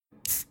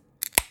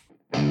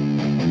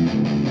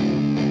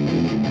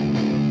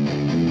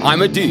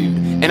I'm a dude,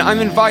 and I'm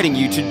inviting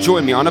you to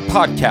join me on a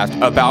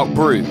podcast about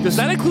brews. Does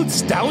that include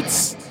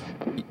stouts?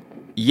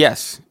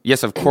 Yes,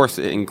 of course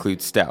it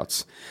includes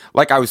stouts.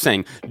 Like I was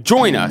saying,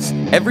 join us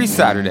every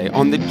Saturday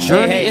on the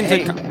journey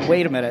into...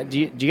 Wait a minute. Do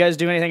you guys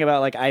do anything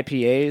about like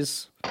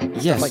IPAs?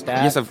 Yes, Stuff like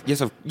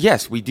that?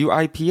 yes, we do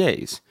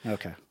IPAs.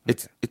 Okay.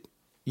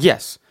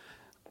 Yes.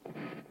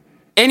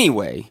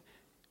 Anyway,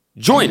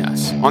 join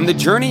us on the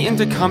Journey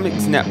into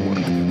Comics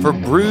Network for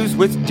Brews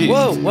with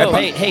Dudes. Whoa,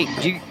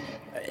 hey,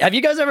 have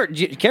you guys ever...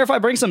 Do you care if I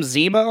bring some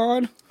Zima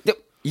on?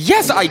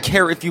 Yes, I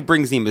care if you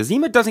bring Zima.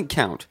 Zima doesn't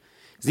count.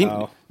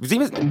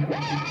 Zima's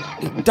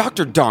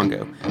Dr.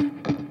 Dongo.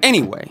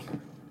 Anyway,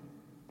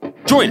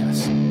 join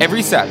us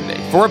every Saturday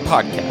for a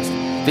podcast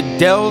that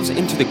delves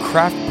into the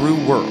craft brew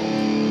world.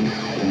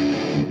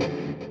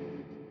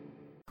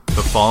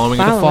 The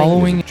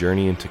following is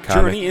Journey into Comics.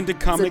 Journey into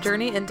Comics. It's a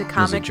journey into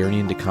comics. Journey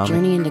into Comics.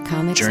 Journey into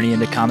comics. Journey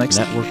into Comics.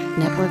 Network.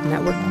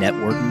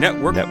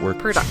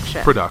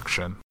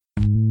 production.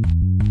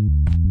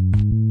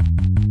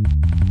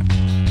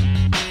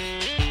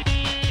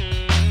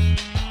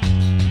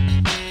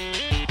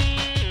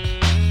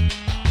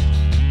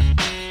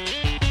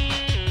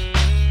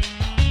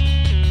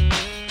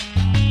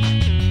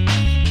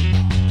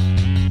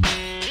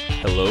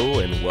 Hello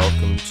and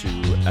welcome to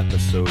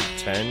episode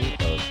 10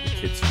 of the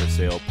Kids for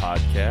Sale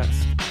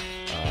podcast.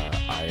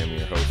 I am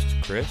your host,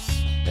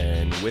 Chris,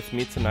 and with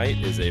me tonight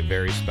is a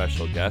very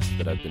special guest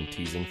that I've been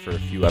teasing for a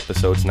few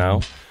episodes now.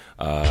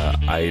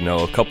 I know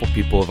a couple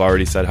people have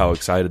already said how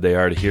excited they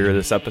are to hear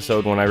this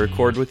episode when I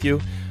record with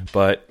you,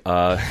 but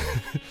welcome.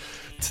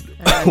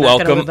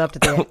 Live up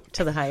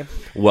to the hype.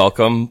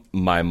 Welcome,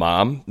 my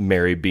mom,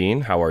 Mary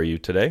Bean. How are you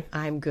today?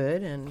 I'm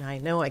good, and I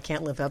know I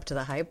can't live up to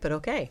the hype, but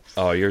okay.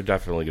 Oh, you're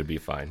definitely going to be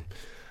fine.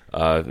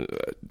 I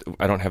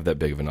don't have that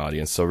big of an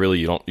audience, so really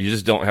you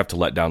just don't have to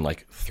let down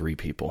like 3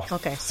 people.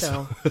 Okay,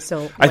 so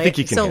I think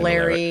you can. So handle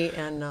Larry that,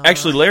 right? and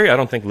actually Larry, I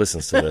don't think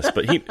listens to this,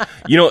 but he,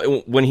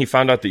 when he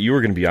found out that you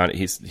were going to be on it,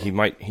 he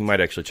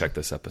might actually check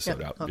this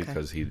episode out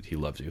because he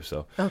loves you.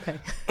 So okay,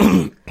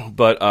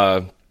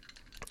 but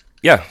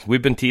yeah,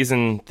 we've been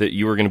teasing that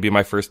you were going to be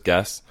my first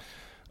guest.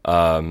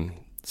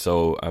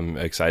 So I'm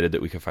excited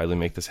that we can finally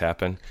make this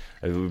happen.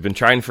 We've been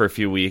trying for a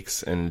few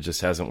weeks and it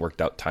just hasn't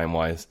worked out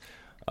time-wise.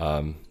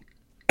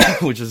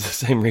 Which is the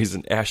same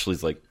reason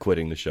Ashley's like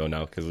quitting the show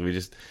now, because we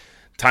just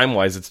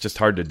time-wise it's just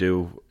hard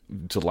to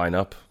line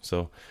up.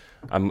 So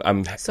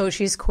So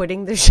she's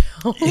quitting the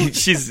show.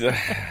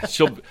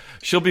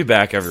 she'll be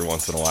back every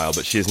once in a while,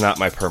 but she's not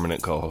my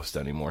permanent co-host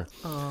anymore.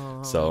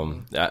 Oh.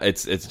 So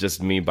it's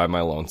just me by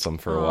my lonesome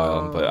for a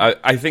while.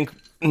 But I think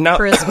now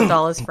Chris with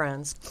all his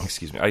friends.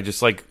 Excuse me. I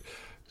just like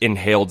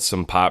inhaled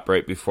some pop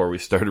right before we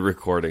started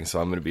recording,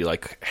 so I'm going to be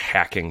like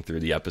hacking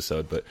through the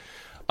episode. But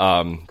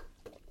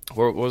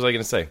what was I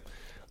going to say?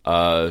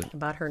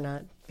 About her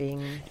not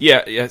being...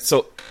 Yeah.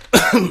 So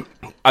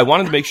I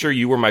wanted to make sure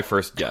you were my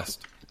first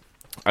guest.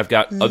 I've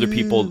got other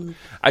people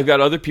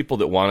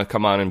that want to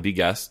come on and be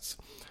guests,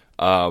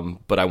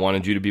 but I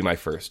wanted you to be my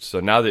first. So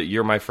now that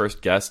you're my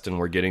first guest and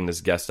we're getting this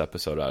guest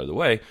episode out of the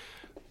way,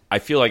 I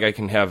feel like I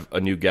can have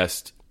a new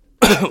guest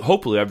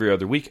hopefully every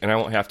other week, and I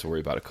won't have to worry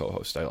about a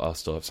co-host. I'll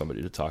still have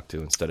somebody to talk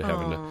to instead of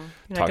having to You're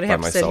not talk gonna by have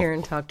to myself. sit here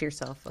and talk to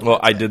yourself. Well,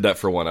 I did that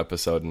for one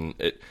episode, and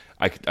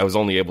I was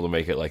only able to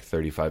make it like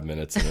 35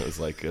 minutes, and it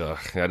was like,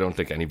 I don't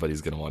think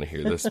anybody's going to want to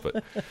hear this,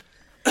 but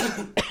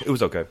it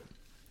was okay.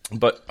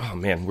 But, oh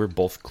man, we're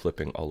both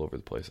clipping all over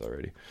the place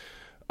already.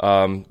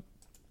 I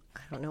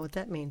don't know what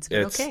that means,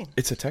 but okay.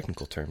 It's a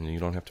technical term that you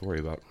don't have to worry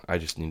about. I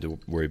just need to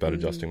worry about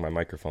adjusting my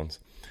microphones.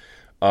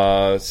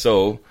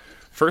 So,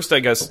 first, I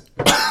guess...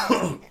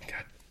 God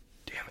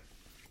damn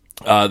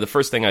it. The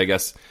first thing, I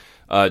guess,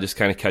 just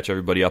kind of catch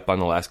everybody up on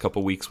the last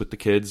couple weeks with the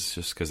kids,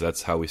 just because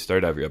that's how we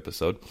start every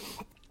episode.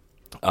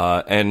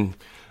 And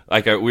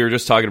like we were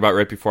just talking about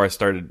right before I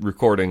started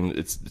recording,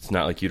 it's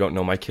not like you don't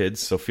know my kids,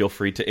 so feel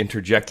free to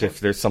interject if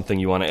there's something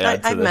you want to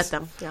add to I've this.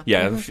 met them,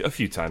 Yeah, a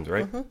few times,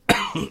 right?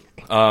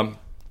 Mm-hmm.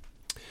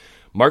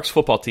 Mark's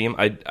football team,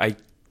 I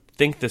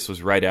think this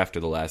was right after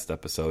the last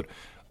episode.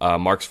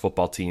 Mark's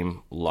football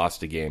team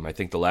lost a game. I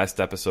think the last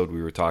episode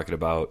we were talking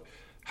about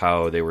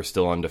how they were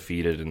still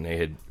undefeated and they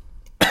had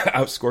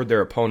outscored their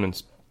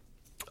opponents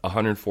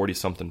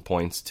 140-something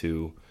points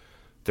to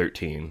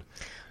 13.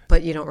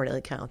 But you don't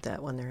really count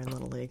that when they're in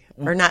Little League.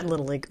 Or not in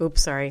Little League.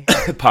 Oops, sorry.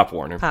 Pop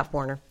Warner. Pop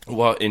Warner.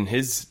 Well, in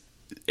his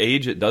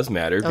age, it does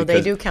matter. Oh,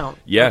 they do count.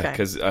 Yeah, Okay.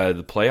 because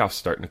the playoffs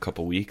start in a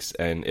couple weeks,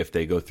 and if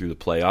they go through the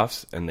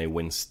playoffs and they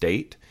win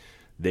state,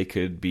 they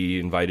could be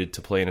invited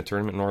to play in a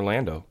tournament in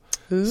Orlando.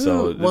 Ooh,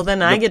 so well,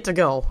 then I get to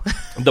go.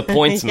 The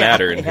points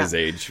matter in yeah. his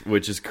age,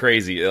 which is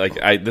crazy.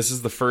 Like this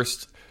is the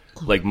first,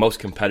 like, most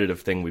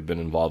competitive thing we've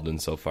been involved in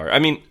so far. I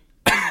mean,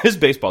 his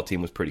baseball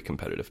team was pretty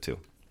competitive too,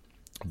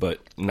 but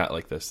not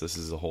like this. This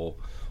is a whole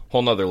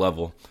nother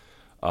level.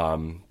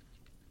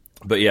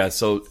 But yeah,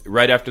 so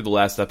right after the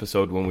last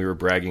episode when we were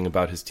bragging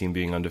about his team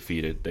being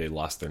undefeated, they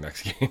lost their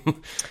next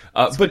game.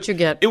 That's what you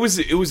get. It was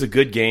a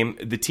good game.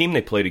 The team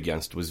they played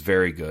against was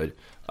very good.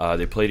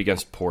 They played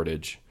against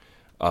Portage.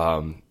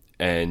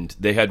 And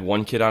they had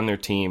one kid on their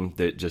team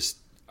that just,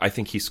 I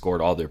think he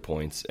scored all their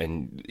points,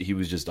 and he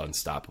was just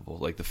unstoppable,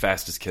 like the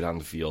fastest kid on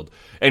the field.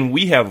 And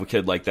we have a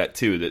kid like that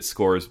too that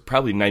scores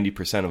probably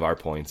 90% of our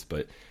points,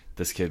 but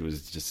this kid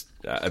was just,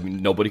 I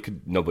mean, nobody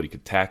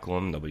could tackle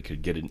him, nobody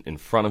could get in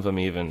front of him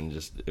even.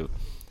 Just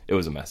it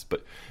was a mess.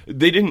 But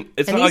they didn't.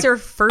 It's And not these like, are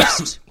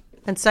first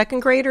and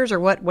second graders, or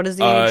what? What is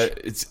the age?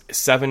 It's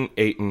 7,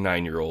 8, and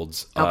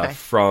 9-year-olds Okay.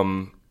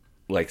 from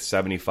like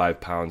 75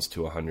 pounds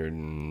to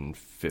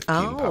 115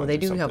 pounds. Oh, they or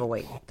do have something. a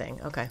weight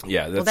thing. Okay.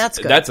 Yeah, well, that's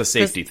good. that's a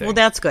safety 'Cause- thing. Well,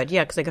 that's good.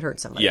 Yeah, because they could hurt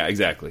somebody. Yeah,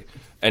 exactly.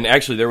 And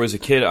actually, there was a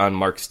kid on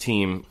Mark's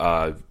team,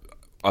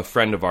 a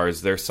friend of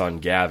ours, their son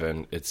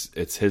Gavin.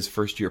 It's his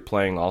first year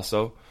playing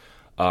also,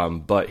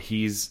 but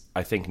he's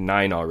I think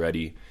 9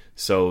 already.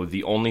 So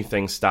the only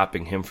thing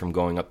stopping him from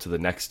going up to the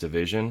next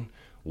division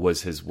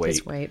was his weight.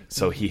 His weight.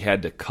 So he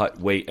had to cut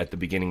weight at the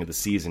beginning of the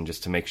season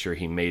just to make sure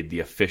he made the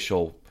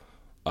official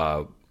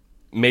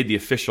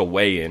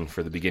weigh-in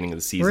for the beginning of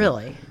the season.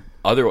 Really?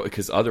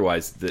 Because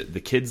otherwise, the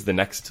kids the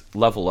next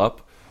level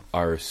up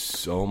are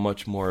so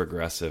much more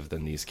aggressive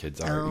than these kids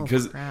are. Oh,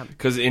 Because crap.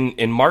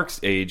 in Mark's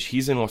age,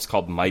 he's in what's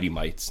called Mighty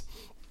Mites.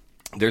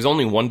 There's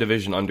only one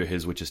division under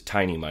his, which is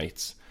Tiny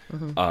Mites.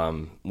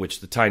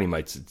 Which the Tiny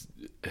Mites, it's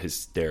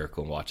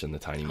hysterical watching the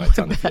Tiny Mites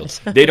on the field.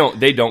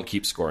 They don't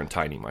keep score in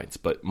Tiny Mites,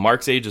 but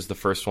Mark's age is the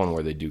first one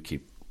where they do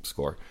keep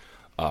score.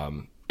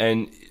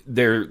 And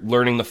they're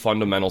learning the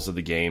fundamentals of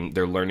the game.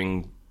 They're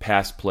learning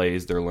pass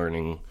plays. They're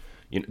learning,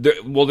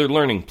 they're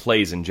learning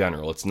plays in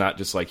general. It's not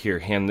just like, here,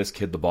 hand this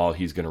kid the ball,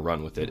 he's going to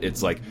run with it.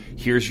 It's like,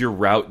 here's your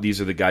route. These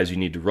are the guys you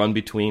need to run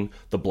between.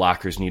 The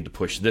blockers need to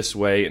push this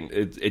way, and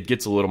it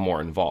gets a little more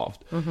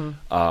involved.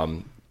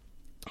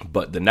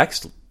 But the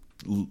next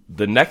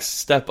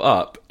step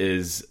up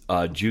is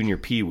junior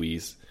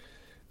peewees,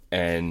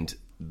 and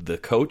the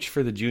coach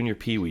for the junior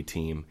peewee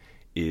team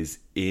is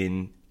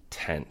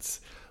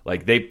intense.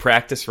 Like, they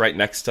practice right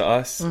next to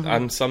us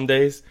on some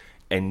days,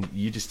 and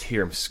you just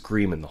hear him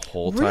screaming the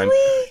whole time.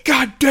 Really?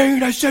 God dang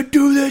it, I said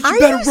do this. Are you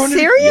better you run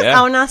serious? it.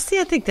 Yeah. Oh, now see,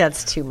 I think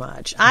that's too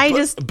much.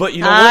 But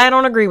you know I what?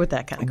 don't agree with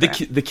that kind of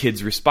crap. The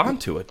kids respond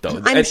to it, though.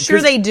 I'm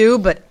sure they do,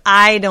 but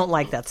I don't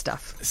like that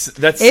stuff.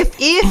 That's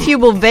If you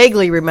will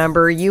vaguely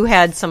remember, you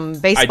had some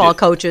baseball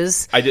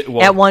coaches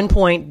well, at one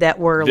point that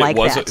were like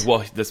that.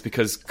 Well, that's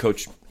because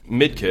Coach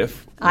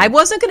Midkiff. I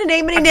wasn't going to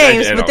name any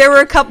names, I but know. there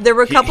were a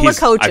couple of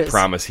coaches. I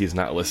promise he's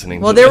not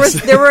listening. Well, to there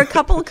this. were a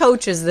couple of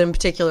coaches in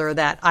particular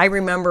that I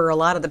remember a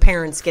lot of the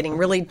parents getting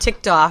really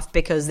ticked off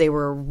because they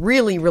were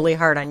really, really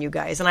hard on you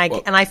guys, and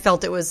I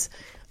felt it was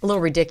a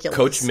little ridiculous.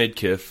 Coach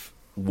Midkiff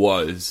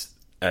was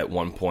at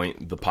one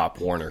point the Pop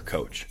Warner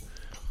coach.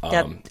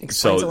 That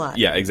explains a lot.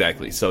 Yeah,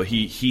 exactly. So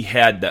he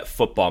had that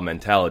football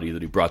mentality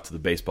that he brought to the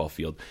baseball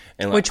field,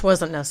 and Which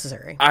wasn't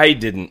necessary. I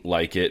didn't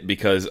like it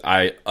because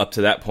I, up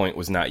to that point,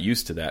 was not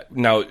used to that.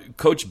 Now,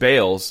 Coach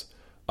Bales,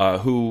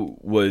 who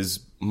was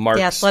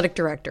Mark's The athletic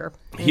director.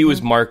 he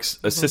was Mark's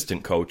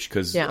assistant coach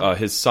because Yeah.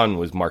 his son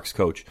was Mark's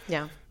coach.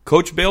 Yeah.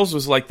 Coach Bales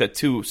was like that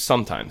too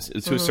sometimes,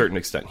 to a certain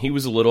extent. He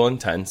was a little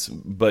intense,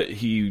 but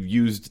he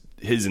used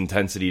his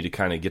intensity to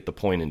kind of get the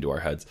point into our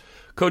heads.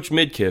 Coach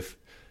Midkiff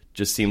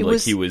just seemed like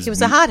he was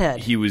a hothead.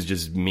 He was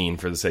just mean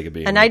for the sake of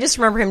being And mean. I just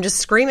remember him just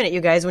screaming at you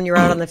guys when you were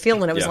out on the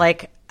field, and it was Yeah.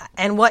 like,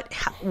 and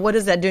what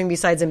is that doing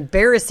besides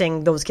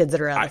embarrassing those kids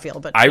that are out on the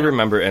field? But I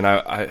remember, and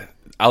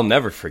I'll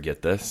never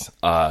forget this.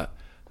 I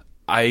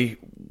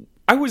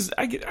was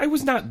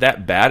not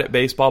that bad at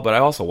baseball, but I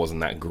also wasn't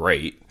that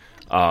great.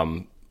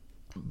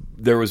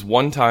 There was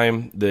one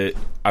time that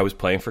I was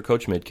playing for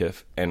Coach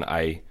Midkiff, and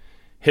I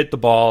hit the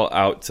ball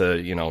out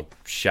to,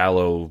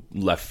 shallow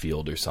left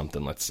field or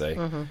something, let's say.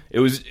 It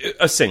was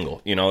a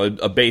single,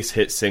 a base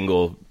hit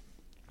single.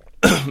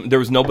 There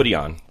was nobody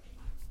on.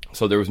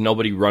 So there was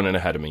nobody running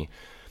ahead of me.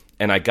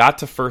 And I got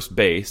to first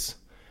base,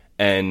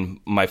 and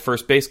my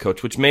first base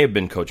coach, which may have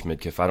been Coach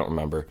Midkiff, I don't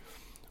remember,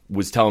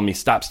 was telling me,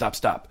 stop, stop,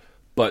 stop.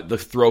 But the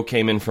throw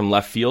came in from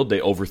left field.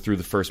 They overthrew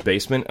the first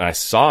baseman, and I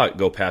saw it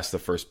go past the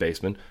first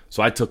baseman.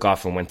 So I took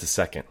off and went to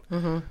second.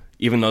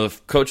 Even though the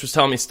coach was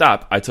telling me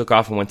stop, I took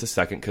off and went to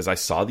second because I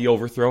saw the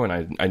overthrow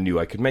and I knew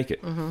I could make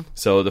it.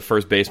 So the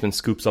first baseman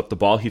scoops up the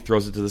ball. He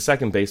throws it to the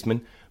second baseman,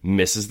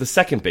 misses the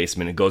second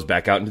baseman, and goes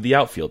back out into the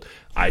outfield.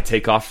 I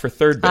take off for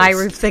third base.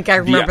 I think I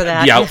remember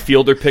that. The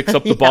outfielder picks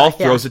up the ball,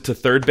 Yeah. throws it to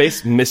third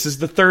base, misses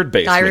the third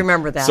baseman. I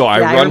remember that. So I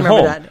Yeah, I run remember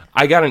home. that.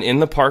 I got an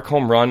in-the-park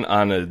home run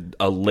on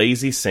a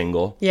lazy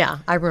single. yeah,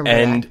 I remember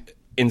And that.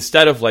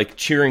 instead of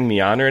cheering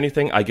me on or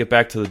anything, I get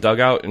back to the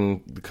dugout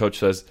and the coach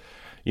says,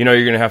 you're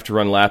going to have to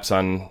run laps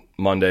on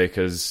Monday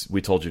because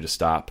we told you to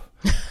stop.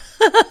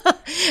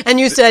 And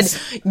you said,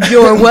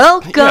 "You're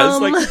welcome." Yeah,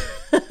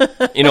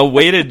 it's like,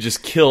 way to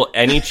just kill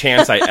any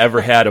chance I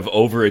ever had of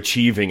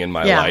overachieving in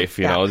my life,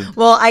 you know.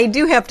 Well, I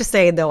do have to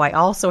say, though, I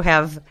also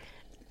have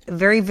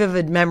very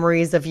vivid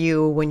memories of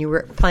you when you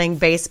were playing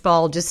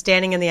baseball, just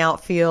standing in the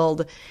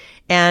outfield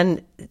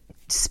and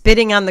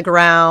spitting on the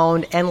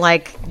ground and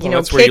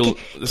that's where you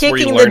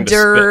kicking the learn to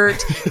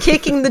dirt,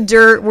 kicking the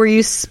dirt where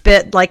you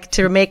spit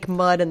to make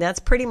mud, and that's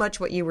pretty much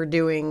what you were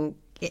doing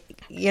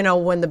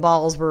when the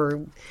balls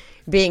were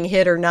being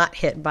hit or not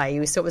hit by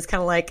you. So it was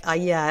kind of like,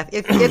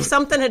 if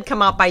something had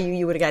come out by you,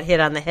 you would have got hit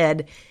on the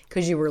head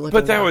because you were looking.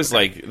 But that was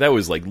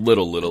like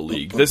little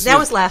league. That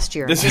was last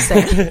year. I'm just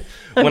saying.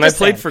 when I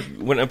played for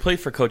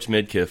Coach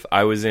Midkiff,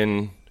 I was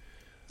in.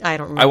 I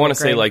don't remember. I want to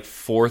say like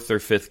 4th or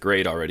 5th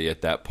grade already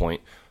at that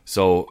point.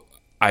 So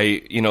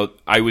I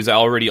was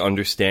already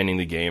understanding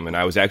the game, and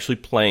I was actually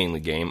playing the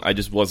game. I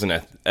just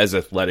wasn't as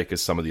athletic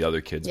as some of the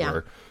other kids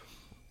were.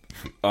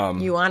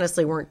 You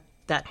honestly weren't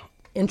that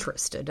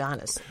interested,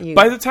 honestly.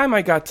 By the time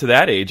I got to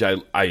that age,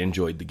 I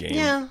enjoyed the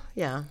game.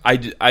 Yeah.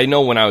 I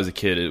know when I was a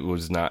kid, it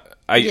was not.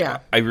 I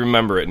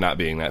remember it not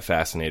being that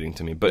fascinating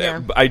to me.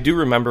 But I do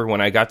remember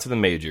when I got to the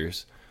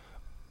majors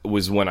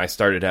was when I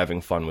started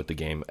having fun with the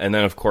game. And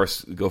then, of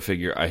course, go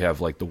figure, I have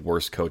like the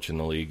worst coach in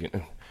the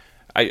league.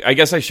 I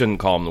guess I shouldn't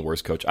call him the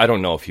worst coach. I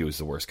don't know if he was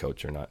the worst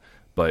coach or not.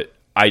 But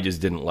I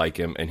just didn't like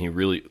him, and he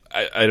really,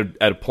 at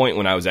a point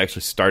when I was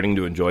actually starting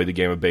to enjoy the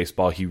game of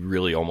baseball, he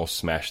really almost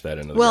smashed that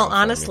into the ground for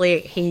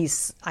honestly,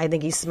 me. I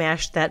think he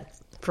smashed that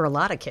for a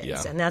lot of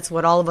kids, and that's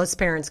what all of us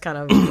parents kind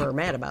of were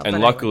mad about. And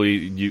but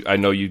luckily, anyway. I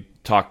know you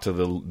talked to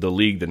the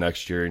league the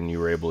next year, and you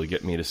were able to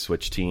get me to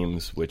switch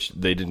teams, which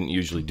they didn't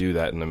usually do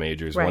that in the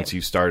majors. Right. Once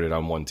you started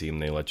on one team,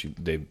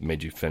 they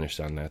made you finish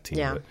on that team.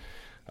 Yeah. But,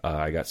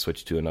 I got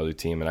switched to another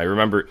team, and I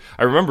remember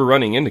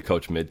running into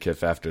Coach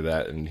Midkiff after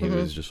that, and he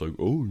was just like,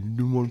 "Oh, you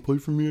didn't want to play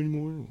for me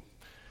anymore."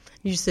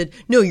 You said,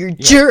 "No, you're a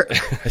jerk."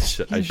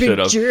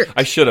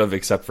 I should have,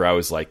 except for I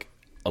was like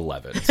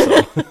 11, so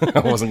I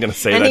wasn't going to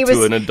say that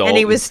to an adult. And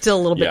he was still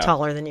a little bit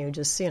taller than you,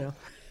 just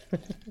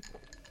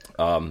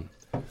But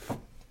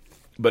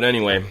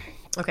anyway.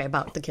 Okay,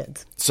 about the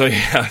kids. So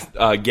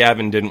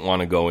Gavin didn't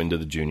want to go into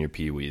the junior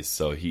peewees,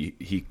 so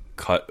he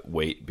cut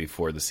weight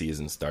before the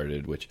season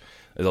started, which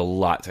is a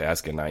lot to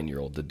ask a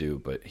 9-year-old to do,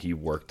 but he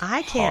worked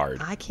hard.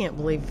 I can't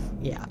believe.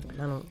 Yeah, I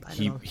don't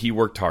know. He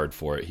worked hard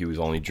for it. He was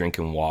only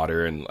drinking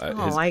water, and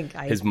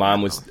his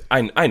mom was.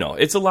 I know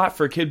it's a lot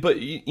for a kid, but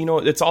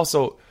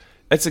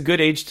it's a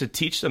good age to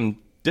teach them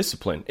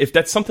discipline if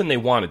that's something they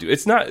want to do.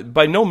 It's not,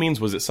 by no means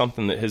was it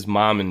something that his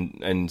mom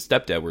and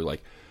stepdad were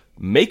like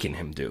making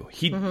him do.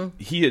 He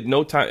at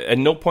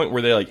no point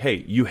were they like,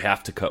 hey, you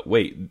have to cut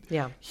weight.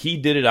 Yeah. He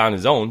did it on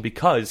his own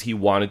because he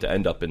wanted to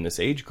end up in this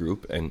age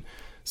group, and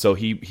so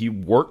he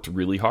worked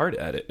really hard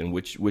at it, and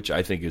which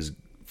I think is,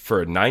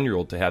 for a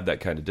 9-year-old to have that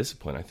kind of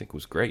discipline, I think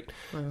was great.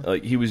 Wow.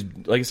 He was,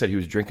 like I said, he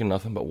was drinking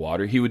nothing but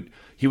water. He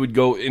would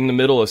go in the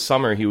middle of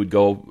summer. He would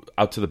go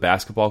out to the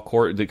basketball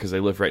court because they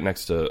live right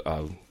next to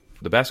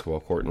the basketball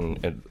court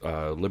in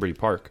Liberty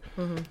Park,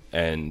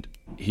 and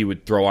he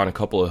would throw on a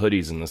couple of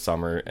hoodies in the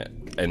summer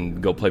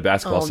and go play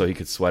basketball so he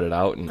could sweat it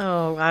out. And,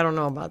 I don't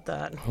know about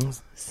that.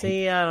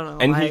 See, I don't know.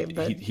 And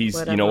he's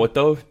whatever. You know what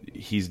though?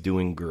 He's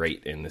doing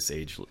great in this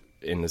age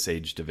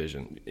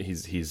division.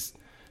 He's.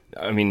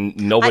 I mean,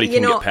 nobody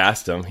can get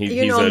past him. He's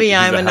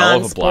I'm a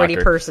non-sporty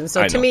person,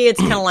 so to me, it's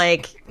kind of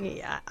like,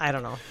 I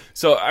don't know.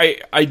 So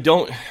I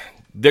don't.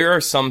 There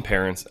are some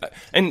parents,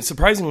 and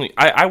surprisingly,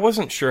 I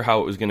wasn't sure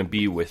how it was going to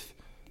be with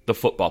the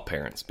football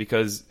parents,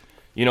 because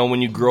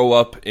when you grow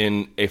up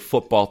in a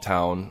football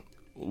town,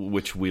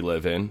 which we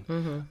live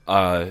in,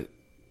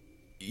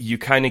 you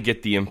kind of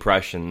get the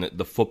impression that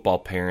the football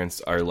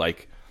parents are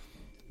like,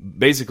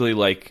 basically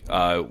like,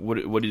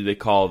 what do they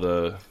call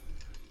the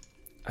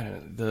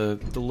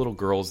little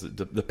girls,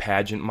 the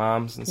pageant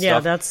moms and stuff. Yeah,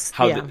 that's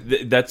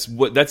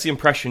that's the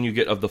impression you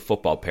get of the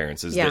football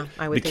parents, is that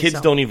I would the think kids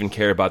so. don't even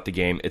care about the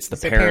game. It's the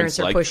parents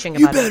are like, pushing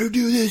you about better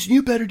do this,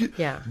 you better do.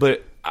 Yeah.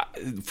 But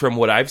from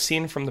what I've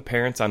seen from the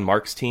parents on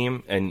Mark's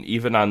team, and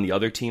even on the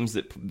other teams,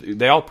 that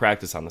they all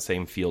practice on the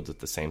same fields at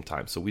the same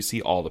time, so we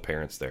see all the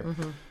parents there.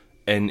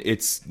 And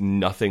it's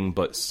nothing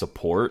but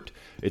support.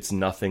 It's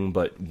nothing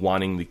but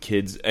wanting the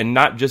kids, and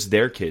not just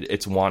their kid,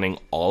 it's wanting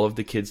all of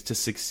the kids to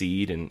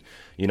succeed. And,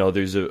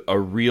 there's a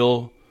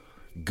real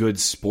good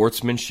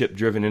sportsmanship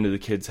driven into the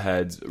kids'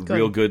 heads,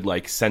 real good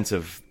like sense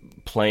of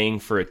playing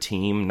for a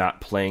team, not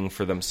playing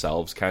for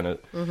themselves kind of.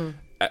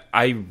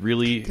 I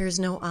really... There's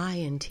no I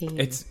in team.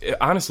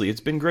 Honestly, it's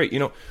been great.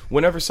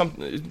 Whenever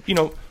something...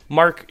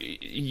 Mark,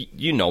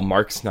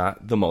 Mark's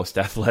not the most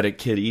athletic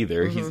kid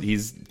either.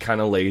 He's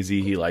kind of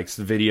lazy. He likes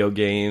video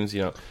games.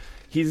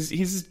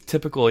 He's a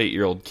typical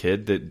 8-year-old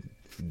kid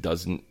that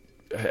doesn't...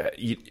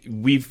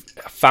 We've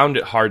found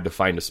it hard to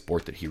find a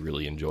sport that he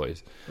really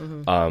enjoys.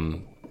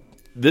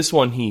 This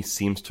one he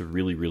seems to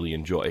really, really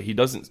enjoy. He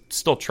doesn't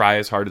still try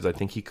as hard as I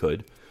think he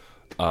could.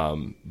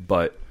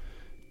 But...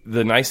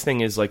 the nice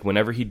thing is, like,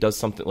 whenever he does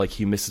something, like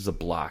he misses a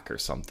block or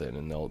something,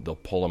 and they'll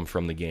pull him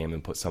from the game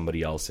and put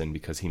somebody else in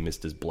because he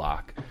missed his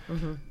block.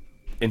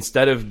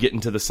 Instead of getting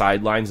to the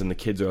sidelines and the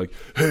kids are like,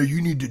 "Hey,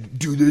 you need to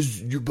do this,"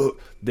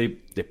 they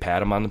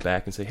pat him on the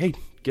back and say, "Hey,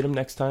 get him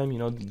next time.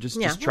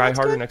 Just try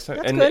harder next time."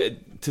 That's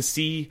good. To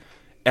see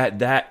at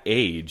that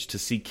age, to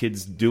see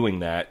kids doing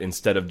that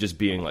instead of just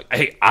being like,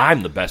 "Hey,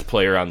 I'm the best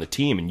player on the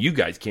team, and you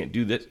guys can't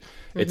do this."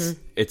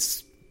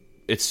 It's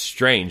it's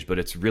strange, but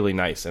it's really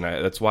nice, and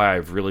that's why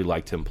I've really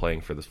liked him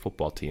playing for this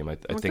football team. I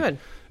think good.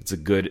 it's a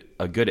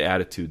good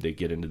attitude they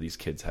get into these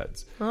kids'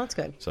 heads. Well, that's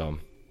good. So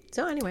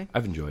anyway,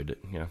 I've enjoyed it.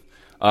 Yeah.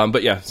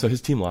 But yeah, so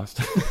his team lost,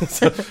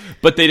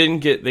 but they didn't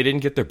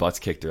get their butts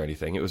kicked or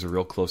anything. It was a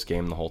real close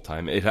game the whole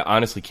time. It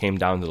honestly came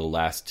down to the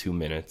last 2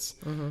 minutes,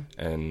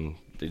 and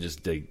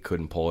they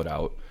couldn't pull it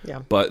out. Yeah.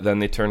 But then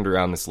they turned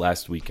around this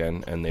last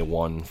weekend and they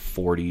won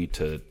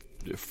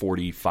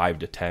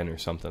 45-10 or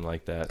something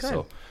like that. Good.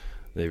 So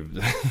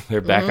they're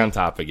back on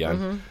top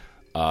again.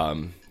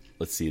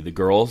 Let's see, the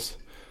girls,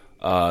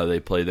 they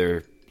play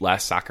their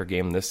last soccer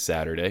game this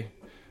Saturday.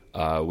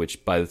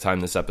 Which by the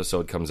time this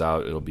episode comes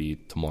out, it'll be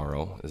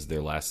tomorrow, is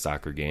their last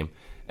soccer game.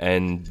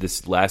 And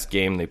this last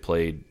game they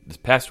played this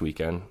past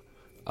weekend,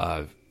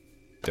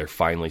 they're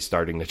finally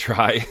starting to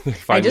try.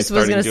 I just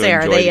was going to say,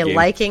 are they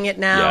liking it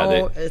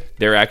now? Yeah,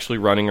 they're actually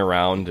running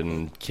around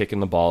and kicking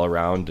the ball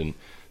around. And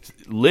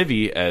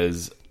Livy,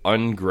 as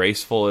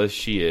ungraceful as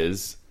she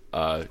is,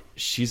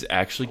 she's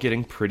actually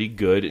getting pretty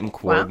good and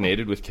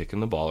coordinated with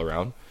kicking the ball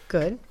around.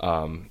 Good.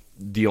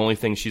 The only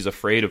thing she's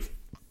afraid of,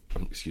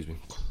 excuse me,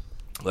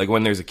 like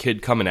when there's a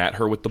kid coming at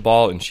her with the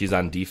ball and she's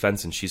on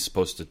defense and she's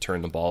supposed to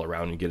turn the ball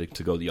around and get it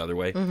to go the other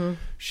way,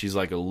 she's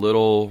like a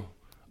little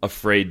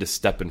afraid to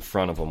step in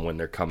front of them when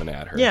they're coming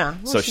at her. Yeah,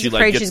 well, so she's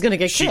afraid she's going to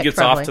get kicked. She gets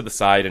probably off to the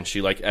side and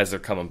she, like, as they're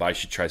coming by,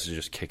 she tries to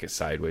just kick it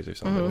sideways or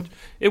something. Which,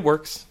 it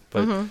works,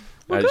 but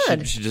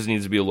good. she just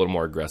needs to be a little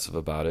more aggressive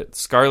about it.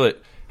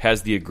 Scarlett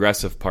has the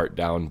aggressive part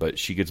down, but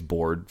she gets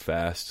bored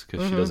fast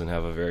because she doesn't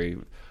have a very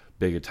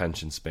big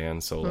attention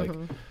span. So like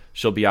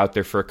she'll be out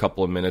there for a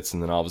couple of minutes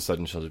and then all of a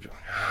sudden she'll just be like,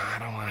 I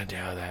don't want to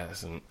do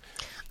this. And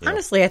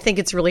honestly, I think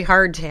it's really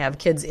hard to have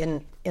kids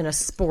in a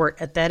sport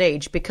at that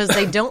age because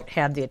they don't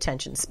have the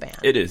attention span.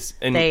 It is.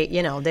 And they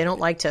don't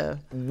like to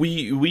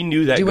we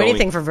knew that do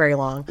anything for very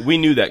long. We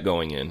knew that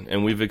going in,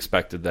 and we've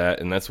expected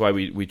that, and that's why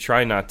we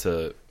try not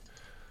to,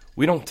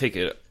 we don't take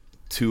it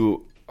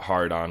too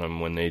hard on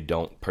them when they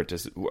don't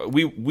participate.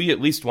 We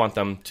at least want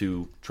them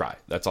to try.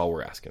 That's all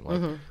we're asking.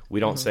 Like we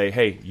don't say,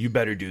 hey, you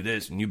better do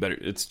this and you better.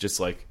 It's just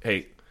like,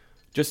 hey,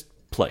 just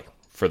play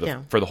for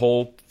the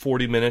whole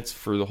 40 minutes,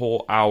 for the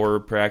whole hour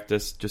of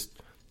practice. Just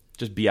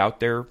be out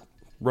there,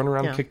 run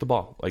around and kick the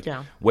ball. Like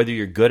whether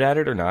you're good at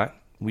it or not,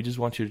 we just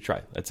want you to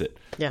try. That's it.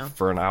 Yeah.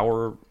 For an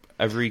hour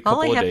every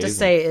couple of days. All I have to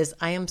say is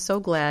I am so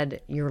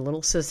glad your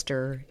little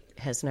sister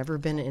has never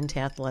been into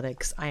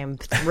athletics. I am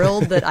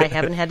thrilled that I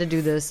haven't had to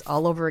do this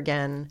all over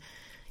again.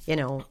 You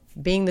know,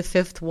 being the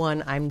fifth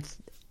one, I'm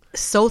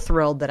so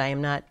thrilled that I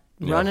am not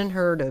running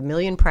her to a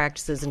million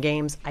practices and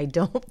games. I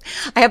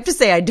have to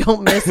say I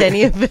don't miss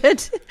any of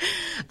it.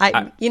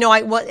 And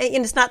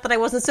it's not that I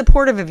wasn't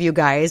supportive of you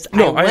guys.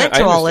 No, I went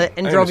to all it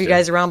and drove understand. you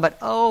guys around, but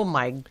oh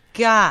my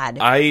God.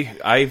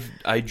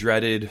 I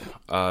dreaded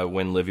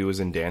when Livy was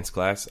in dance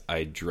class,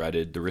 I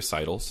dreaded the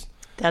recitals.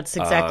 That's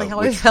exactly how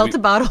I felt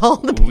about all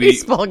the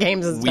baseball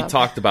games and stuff. We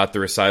talked about the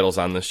recitals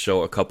on this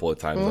show a couple of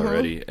times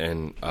already,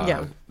 and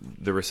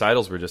the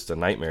recitals were just a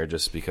nightmare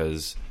just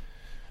because...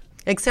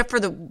 Except for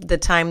the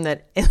time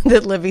that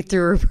Livy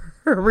threw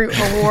her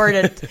award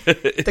at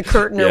the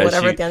curtain or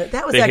whatever at the end.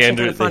 That was actually kind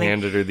of funny. They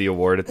handed her the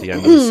award at the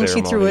end of the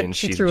ceremony,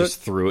 she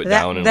just threw it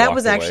down and that walked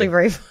was actually away.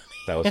 very funny.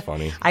 That was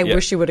funny. I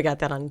wish you would have got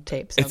that on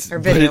tape or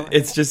video.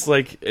 It's just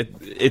like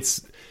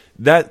it's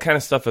that kind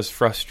of stuff is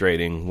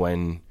frustrating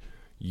when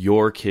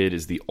your kid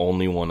is the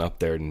only one up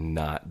there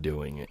not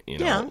doing it. You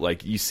know,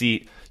 like you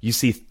see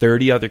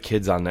 30 other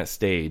kids on that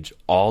stage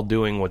all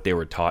doing what they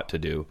were taught to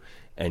do,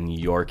 and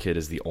your kid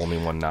is the only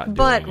one not doing it.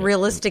 But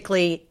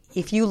realistically,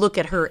 if you look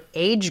at her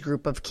age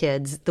group of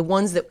kids, the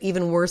ones that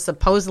even were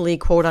supposedly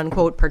quote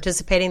unquote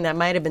participating, that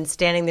might have been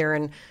standing there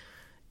and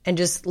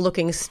just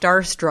looking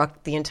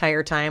starstruck the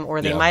entire time,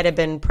 or they might have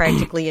been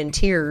practically in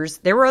tears.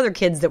 There were other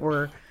kids that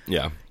were.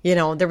 Yeah. You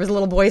know, there was a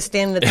little boy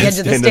standing at the edge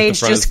of the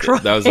stage just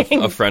crying. That was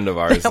a friend of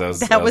ours.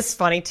 That was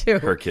funny, too.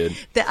 Her kid.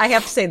 I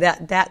have to say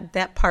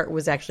that part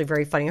was actually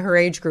very funny. Her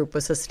age group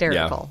was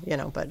hysterical,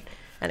 but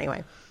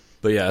anyway.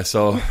 But yeah,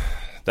 so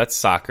that's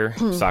soccer.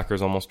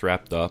 Soccer's almost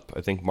wrapped up.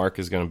 I think Mark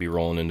is going to be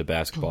rolling into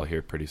basketball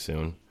here pretty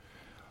soon.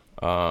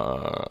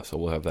 So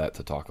we'll have that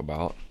to talk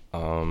about.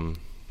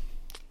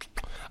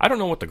 I don't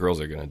know what the girls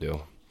are going to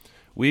do.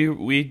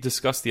 We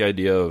discussed the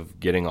idea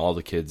of getting all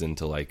the kids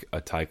into like a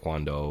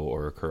taekwondo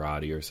or a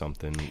karate or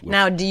something.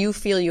 Now, do you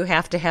feel you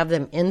have to have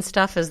them in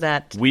stuff? Is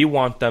that... We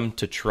want them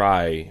to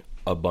try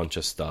a bunch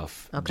of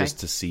stuff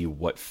just to see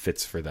what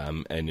fits for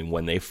them. And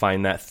when they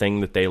find that thing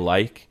that they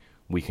like,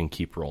 we can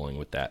keep rolling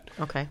with that.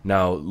 Okay.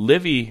 Now,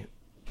 Livy,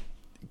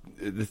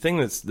 the thing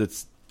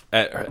that's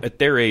at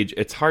their age,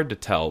 it's hard to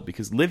tell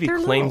because Livy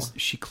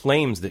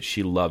claims that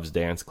she loves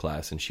dance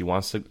class and she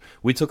wants to.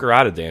 We took her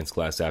out of dance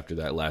class after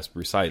that last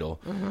recital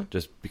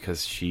just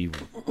because she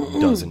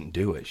doesn't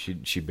do it.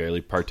 She barely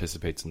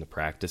participates in the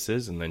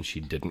practices, and then she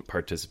didn't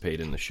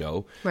participate in the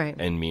show. Right.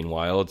 And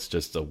meanwhile, it's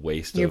just a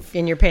waste of.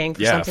 And you're paying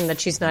for something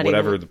that she's not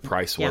whatever even, the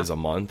price was a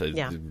month.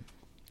 Yeah.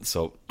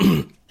 So,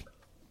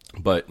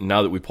 But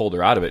now that we pulled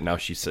her out of it, now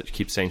she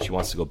keeps saying she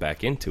wants to go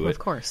back into it. Of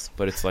course.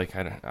 But it's like,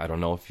 I don't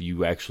know if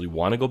you actually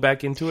want to go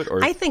back into it.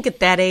 Or I think at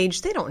that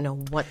age, they don't know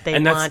what they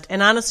want.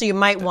 And honestly, you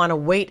might want to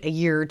wait a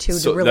year or two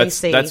to really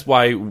see. That's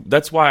why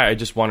I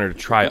just want her to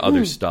try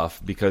other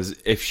stuff. Because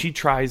if she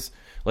tries,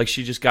 like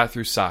she just got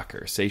through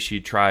soccer, say she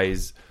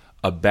tries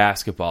a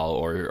basketball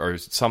or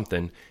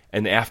something,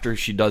 and after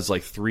she does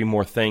like 3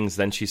 more things,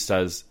 then she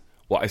says,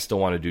 well, I still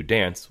want to do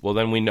dance. Well,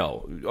 then we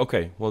know.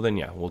 Okay, well then,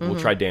 yeah, we'll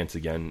try dance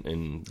again.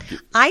 And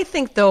I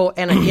think, though,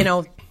 and you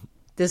know,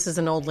 this is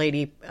an old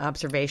lady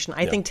observation.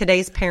 I think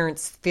today's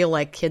parents feel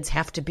like kids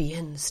have to be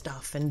in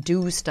stuff and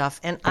do stuff.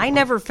 And I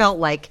never felt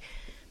like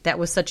that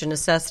was such a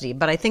necessity.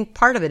 But I think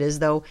part of it is,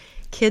 though,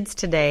 kids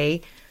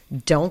today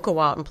don't go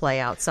out and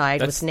play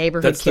outside with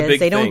neighborhood kids.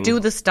 They don't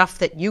do the stuff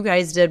that you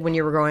guys did when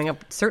you were growing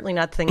up. Certainly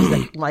not things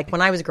that like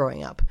when I was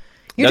growing up.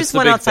 You just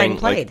went outside and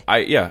played.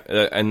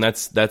 And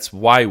that's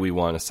why we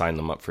want to sign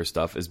them up for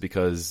stuff, is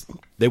because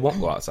they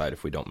won't go outside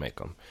if we don't make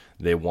them.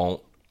 They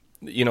won't.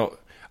 You know,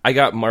 I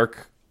got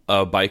Mark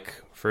a bike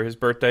for his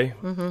birthday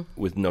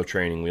with no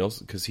training wheels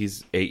because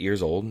he's 8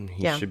 years old and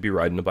he should be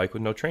riding a bike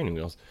with no training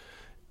wheels,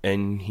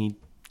 and he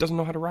doesn't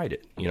know how to ride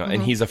it. You know,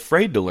 and he's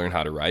afraid to learn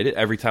how to ride it.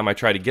 Every time I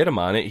try to get him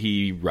on it,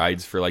 he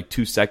rides for like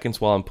 2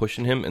 seconds while I'm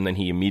pushing him, and then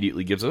he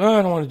immediately gives up. Oh,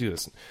 I don't want to do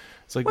this.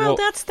 It's like, well,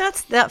 that's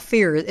that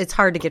fear. It's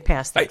hard to get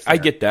past that fear. I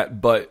get that,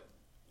 but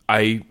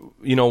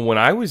when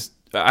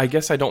I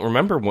guess I don't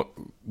remember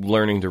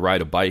learning to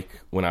ride a bike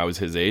when I was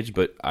his age,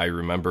 but I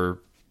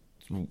remember,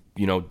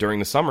 during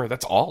the summer,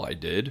 that's all I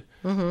did.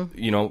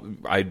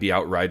 I'd be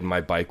out riding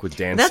my bike with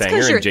Dan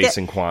Sanger and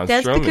Jason Quanstrom.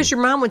 That's because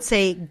your mom would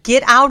say,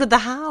 get out of the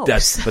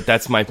house. But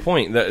that's my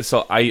point.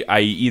 So I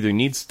either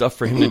need stuff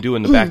for him to do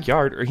in the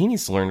backyard, or he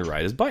needs to learn to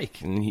ride his bike.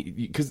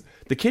 Because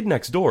the kid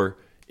next door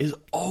is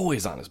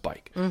always on his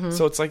bike.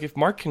 So it's like, if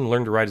Mark can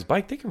learn to ride his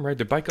bike, they can ride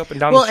their bike up and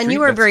down the street. Well, and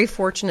you are very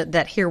fortunate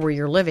that here where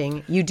you're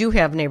living, you do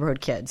have neighborhood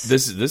kids.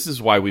 This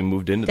is why we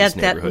moved into this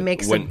neighborhood. That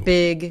makes a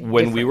big difference.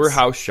 When we were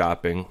house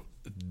shopping,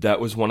 that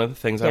was one of the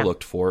things I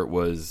looked for,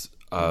 was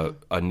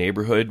a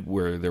neighborhood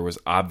where there was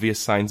obvious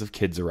signs of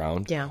kids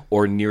around,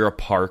 or near a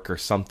park or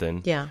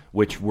something,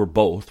 which we're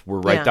both.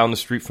 We're right down the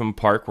street from a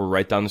park. We're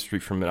right down the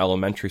street from an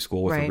elementary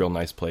school with a real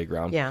nice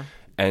playground.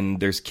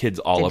 And there's kids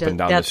all up and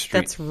down the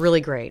street. That's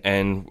really great.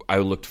 And I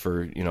looked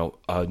for,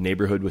 a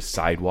neighborhood with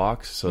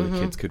sidewalks so the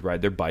kids could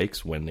ride their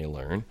bikes when they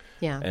learn.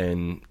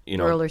 And,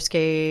 roller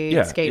skate,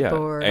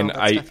 skateboard, and all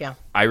that stuff,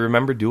 I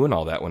remember doing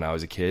all that when I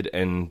was a kid,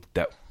 and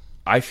that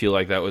I feel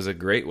like that was a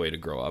great way to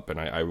grow up, and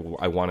I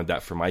wanted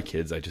that for my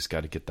kids. I just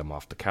got to get them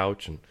off the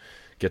couch and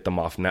get them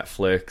off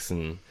Netflix.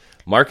 And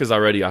Mark is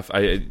already off.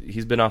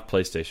 He's been off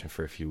PlayStation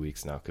for a few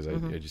weeks now because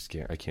I just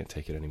can't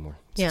take it anymore.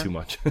 It's too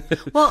much.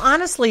 Well,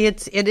 honestly,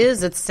 it's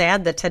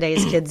sad that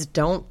today's kids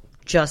don't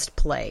just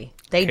play.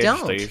 They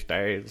don't. These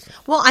days.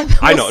 Well,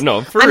 I know.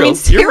 No, for real. I mean,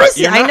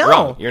 seriously, You're right. I know.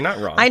 Wrong. You're not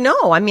wrong. I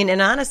know. I mean,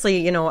 and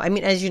honestly,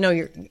 as you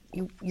know,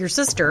 your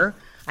sister.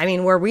 I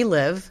mean, where we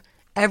live,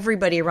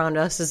 everybody around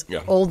us is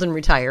old and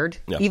retired,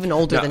 even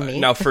older than me.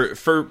 Now, for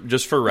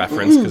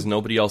reference, because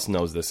nobody else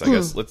knows this, I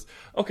guess let's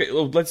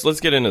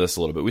get into this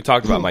a little bit. We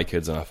talked about my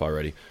kids enough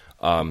already.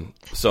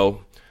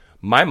 So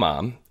my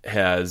mom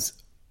has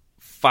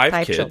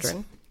five kids.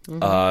 Children.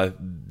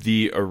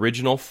 The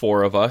original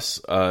 4 of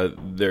us.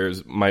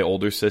 There's my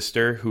older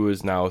sister, who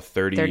is now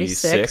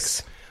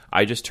 36.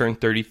 I just turned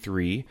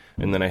 33,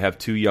 and then I have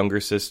 2 younger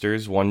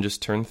sisters. One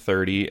just turned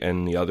 30,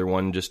 and the other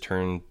one just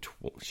turned.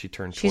 She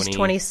turned 20. She's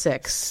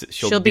 26.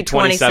 She'll be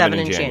 27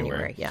 in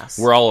January. Yes,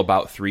 we're all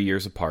about 3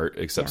 years apart,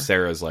 except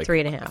Sarah's like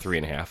 3.5.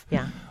 3.5.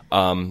 Yeah.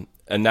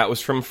 And that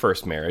was from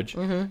first marriage.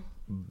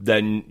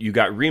 Then you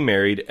got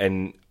remarried,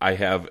 and I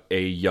have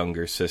a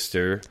younger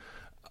sister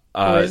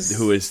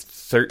who is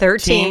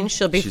 13.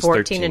 She'll be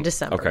 14 in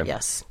December. Okay.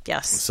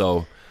 Yes.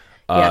 So.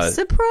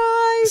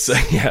 Surprise!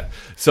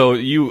 So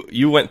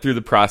you went through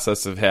the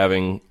process of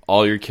having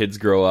all your kids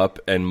grow up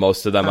and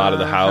most of them out of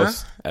the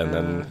house, and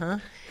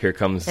then here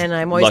comes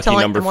lucky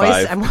number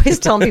 5. I'm always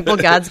telling people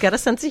God's got a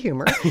sense of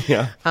humor.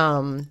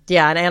 And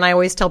I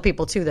always tell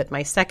people too that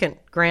my second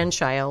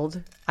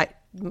grandchild,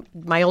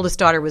 my oldest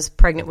daughter was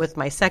pregnant with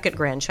my second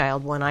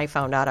grandchild when I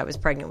found out I was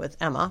pregnant with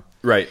Emma.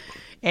 Right.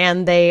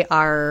 And they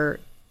are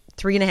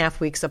 3.5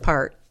 weeks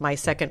apart. My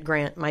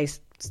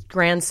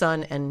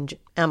grandson and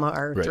Emma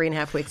are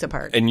 3.5 weeks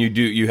apart. And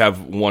you have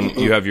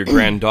your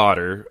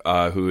granddaughter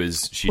who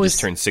just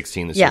turned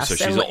 16 this year, so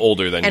she's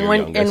older than your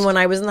youngest. And when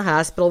I was in the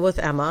hospital with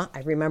Emma, I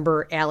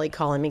remember Allie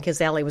calling me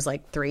because Allie was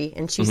like 3,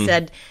 and she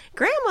said,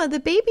 "Grandma, the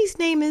baby's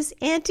name is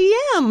Auntie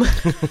M."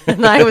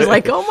 And I was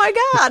like, "Oh my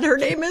God, her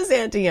name is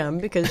Auntie M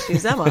because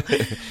she's Emma."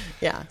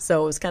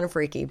 So it was kind of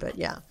freaky, but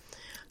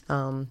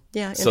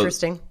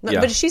interesting.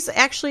 But she's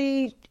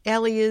actually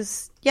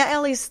Allie's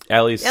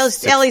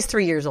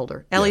 3 years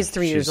older. Allie's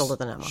 3 years older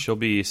than Emma. She'll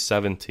be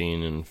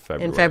 17 in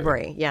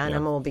February. And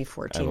Emma will be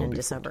 14 in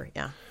December.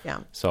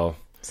 So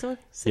surprise.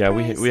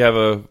 we have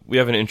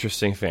an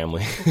interesting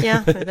family.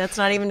 That's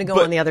not even to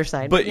go on the other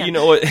side. But you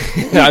know what?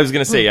 I was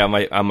going to say,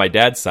 on my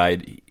dad's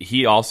side,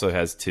 he also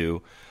has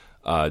 2.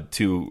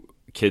 two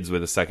kids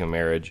with a second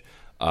marriage.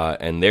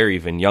 And they're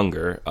even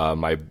younger.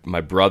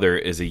 My brother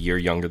is a year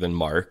younger than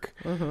Mark,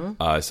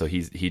 so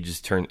he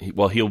just turned.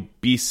 He'll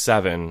be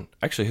 7.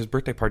 Actually, his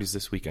birthday party's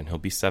this weekend. He'll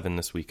be 7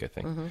 this week, I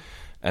think.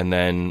 And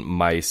then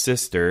my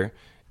sister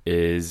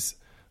is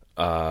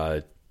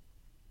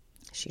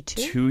She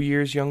 2? 2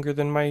 years younger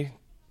than my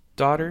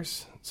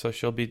daughters, so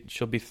she'll be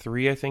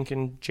 3, I think,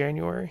 in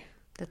January.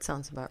 That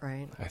sounds about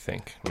right. I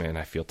think. Man,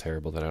 I feel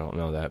terrible that I don't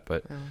know that,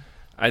 but.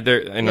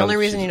 The only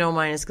reason you know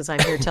mine is because I'm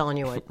here telling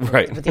you what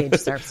the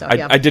ages are. So,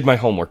 I did my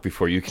homework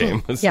before you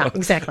came. So. Yeah,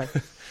 exactly.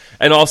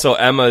 And also,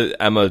 Emma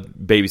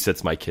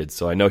babysits my kids,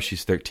 so I know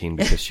she's 13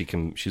 because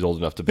she's old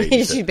enough to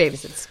babysit. She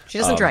babysits. She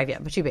doesn't drive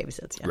yet, but she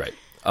babysits. Yeah. Right.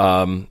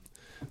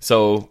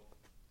 So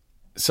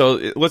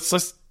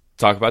let's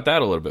talk about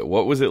that a little bit.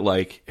 What was it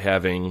like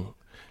having?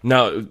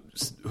 Now,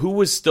 who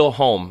was still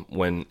home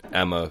when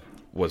Emma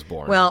was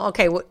born? Well,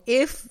 okay. Well,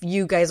 if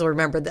you guys will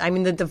remember, I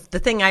mean, the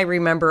thing I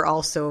remember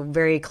also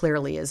very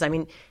clearly is, I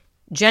mean,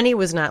 Jenny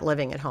was not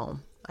living at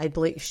home. I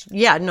believe,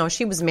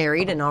 she was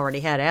married and already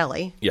had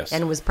Allie. Yes.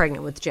 And was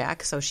pregnant with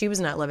Jack, so she was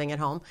not living at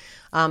home.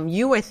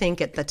 You, I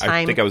think, at the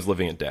time... I think I was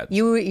living at Dad's.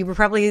 You were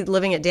probably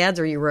living at Dad's,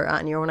 or you were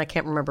on your own. I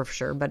can't remember for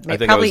sure, but I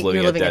think probably I was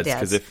you're living living at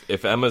Dad's. Because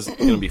if Emma's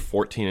going to be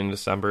 14 in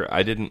December,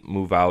 I didn't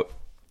move out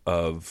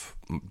of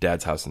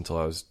Dad's house until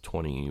I was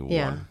 21.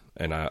 Yeah.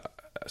 And I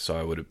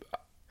would have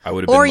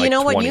Or been like you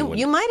know what, 20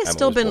 you might have Emma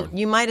still was been born.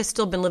 you might have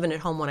still been living at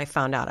home when I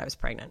found out I was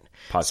pregnant.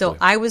 Possibly. So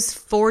I was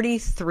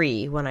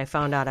 43 when I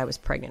found out I was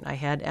pregnant. I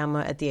had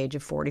Emma at the age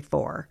of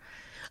 44.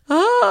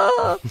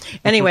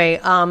 Anyway,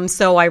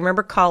 so I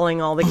remember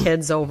calling all the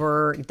kids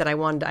over that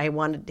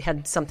I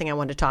had something I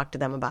wanted to talk to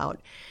them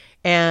about,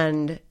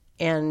 and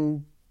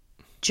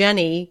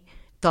Jenny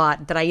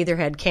thought that I either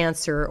had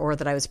cancer or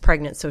that I was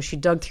pregnant. So she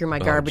dug through my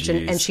garbage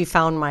and she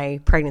found my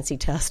pregnancy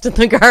test in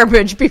the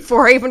garbage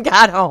before I even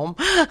got home.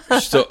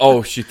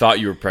 So, she thought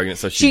you were pregnant,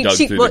 so she dug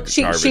through the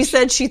garbage. She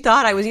said she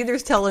thought I was either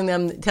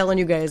telling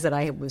you guys that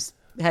I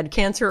had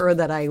cancer or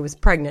that I was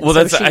pregnant. Well,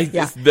 so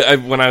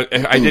when I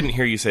didn't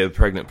hear you say the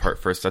pregnant part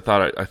first. I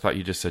thought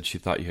you just said she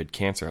thought you had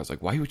cancer. I was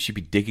like, why would she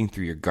be digging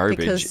through your garbage?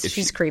 Because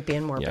she's creepy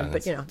and morbid.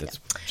 Yeah, but that's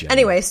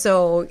anyway,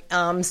 so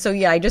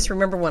I just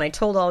remember when I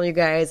told all you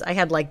guys, I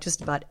had like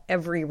just about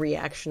every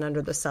reaction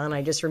under the sun.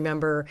 I just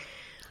remember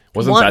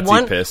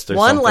Betsy pissed or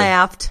one something?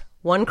 Laughed,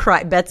 one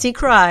cried. Betsy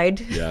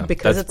cried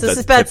because this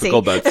is Betsy.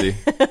 Typical Betsy.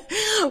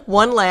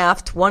 One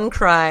laughed, one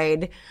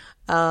cried.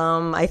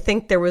 I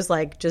think there was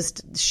like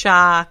just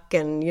shock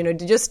and,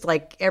 just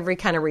like every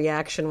kind of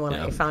reaction when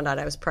I found out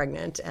I was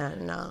pregnant.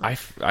 And I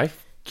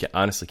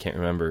honestly can't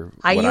remember.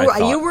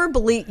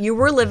 You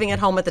were living at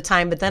home at the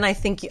time, but then I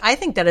think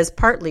that is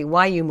partly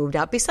why you moved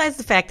out. Besides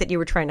the fact that you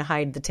were trying to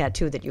hide the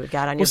tattoo that you had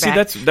got on your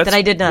back that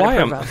I did not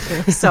approve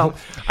of. So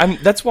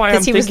that's why I'm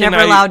thinking he was never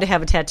allowed to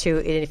have a tattoo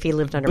if he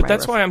lived under my roof. But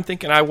that's why I'm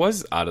thinking I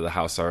was out of the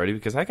house already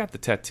because I got the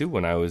tattoo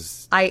when I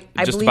was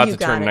just believe about you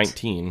to turn got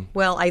 19.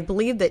 Well, I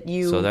believe that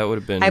you. So that would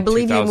have been. I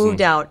believe 2000. you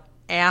moved out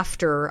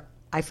after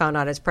I found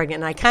out I was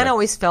pregnant. And I kind of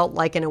always felt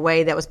like, in a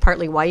way, that was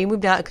partly why you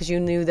moved out, because you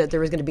knew that there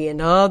was going to be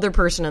another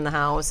person in the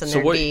house and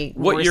there'd be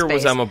more what year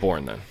space. was Emma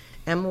born then?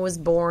 Emma was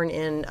born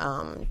in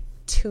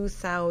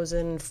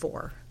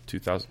 2004.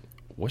 2000.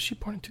 Was she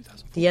born in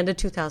 2004? The end of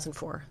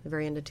 2004. The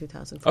very end of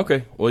 2004.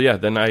 Okay. Well, yeah.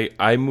 Then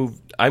I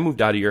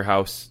moved out of your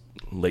house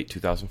late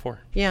 2004.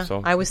 Yeah.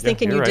 So, I was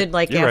thinking you right. did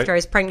like You're after right. I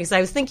was pregnant, because I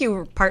was thinking you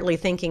were partly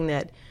thinking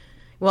that.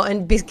 Well,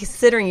 and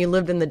considering you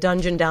lived in the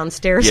dungeon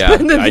downstairs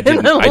in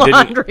the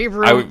laundry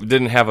room. I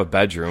didn't have a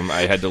bedroom.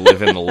 I had to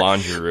live in the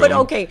laundry room. But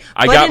okay.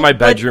 I got my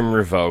bedroom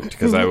revoked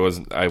because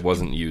I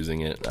wasn't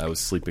using it. I was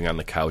sleeping on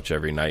the couch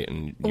every night.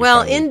 And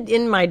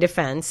in my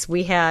defense,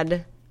 we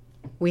had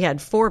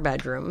 4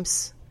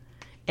 bedrooms,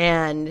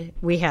 and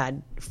we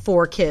had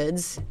 4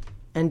 kids,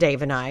 and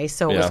Dave and I.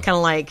 So it was kind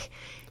of like,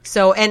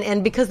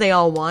 and because they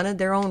all wanted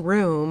their own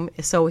room,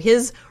 so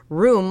his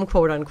room,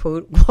 quote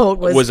unquote,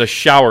 was a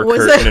shower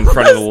curtain in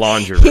front of the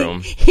laundry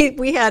room.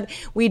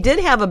 We did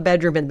have a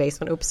bedroom in the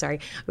basement. Oops,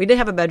 sorry. We did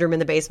have a bedroom in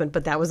the basement,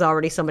 but that was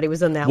already somebody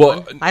was in that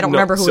one. I don't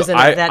remember who was in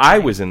it at that time.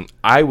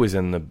 I was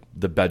in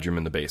the bedroom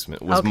in the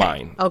basement. It was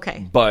mine.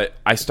 Okay. But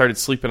I started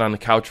sleeping on the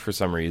couch for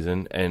some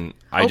reason, and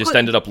I just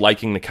ended up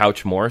liking the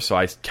couch more, so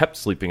I kept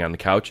sleeping on the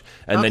couch.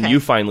 And then you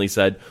finally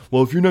said,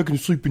 well, if you're not going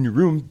to sleep in your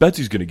room,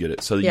 Betsy's going to get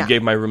it. So you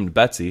gave my room to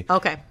Betsy.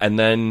 Okay. And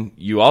then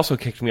you also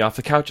kicked me off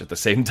the couch at the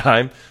same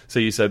time. So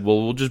you said,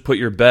 well, we'll just put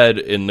your bed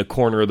in the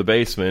corner of the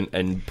basement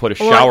and put a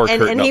shower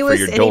curtain up for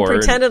your door. And he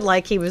pretended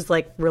like he was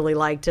like really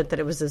liked it, that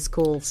it was his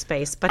cool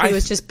space, but he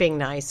was just being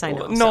nice. I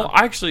know. No,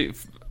 actually,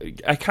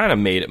 I kind of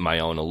made it my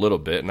own a little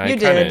bit, and I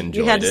kind of enjoyed it.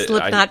 You had a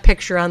Slipknot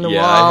picture on the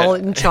wall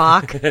in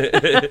chalk.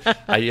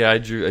 I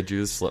drew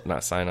the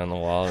Slipknot sign on the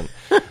wall,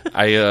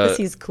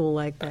 He's cool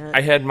like that.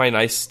 I had my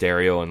nice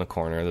stereo in the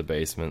corner of the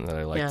basement that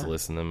I like to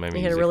listen to my music.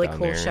 You had a really down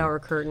cool there. shower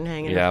curtain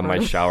hanging. Yeah, in my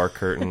front. shower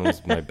curtain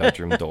was my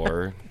bedroom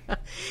door.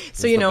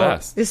 So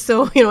best.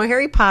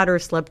 Harry Potter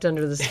slept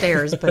under the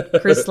stairs, but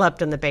Chris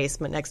slept in the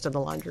basement next to the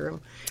laundry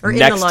room, or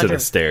Next in the laundry to room.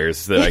 the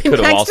stairs that I could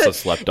have also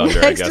slept under,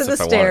 I Next guess, to the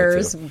if I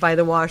stairs wanted to. by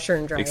the washer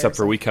and dryer. Except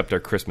for we kept our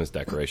Christmas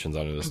decorations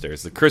under the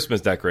stairs. The Christmas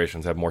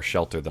decorations have more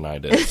shelter than I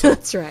did. So.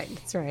 That's right.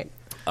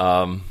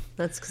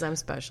 That's because I'm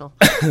special.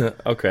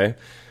 Okay.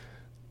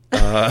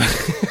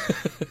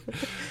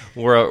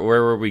 Where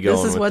were we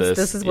going with this?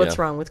 This is what's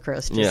wrong with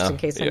Chris, just Yeah. in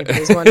case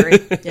anybody's wondering.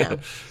 Yeah.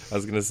 I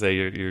was gonna say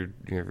you're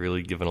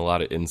really giving a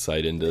lot of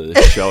insight into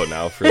this show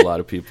now for a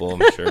lot of people,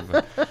 I'm sure.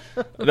 But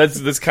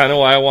that's kind of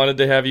why I wanted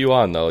to have you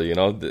on, though. You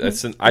know,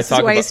 This is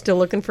why he's still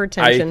looking for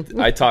attention.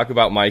 I talk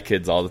about my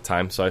kids all the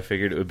time, so I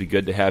figured it would be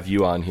good to have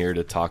you on here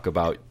to talk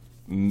about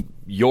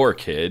your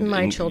kid,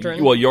 My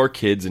children. Well, your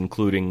kids,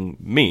 including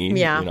me.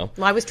 Yeah. You know,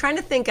 Well, I was trying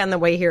to think on the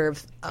way here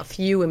of a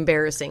few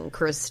embarrassing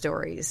Chris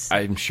stories.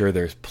 I'm sure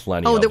there's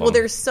plenty. Oh, of them.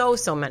 there's so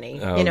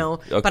many, okay,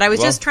 But I was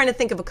well- just trying to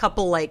think of a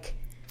couple, like,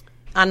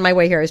 on my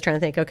way here, I was trying to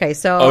think, okay,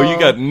 so... Oh, you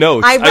got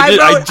notes. I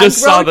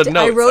saw the notes.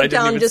 I I wrote didn't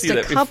down even just see a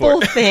that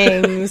couple before.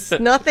 things.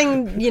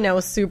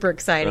 Nothing, super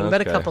exciting,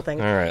 but a Okay. couple things.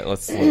 All right,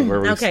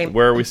 Okay.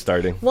 where are we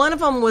starting? One of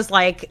them was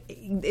like,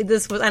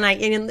 this was,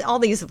 and all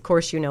these, of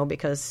course,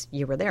 because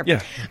you were there.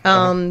 Yeah.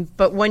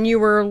 But when you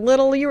were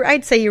little,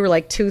 I'd say you were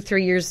like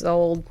 2-3 years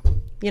old,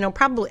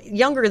 probably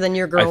younger than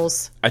your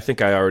girls. I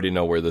think I already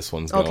know where this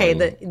one's going. Okay,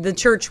 the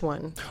church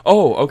one.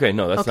 Oh, okay,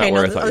 no, that's not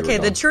where I thought you were the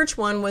going. church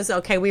one was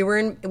okay. We were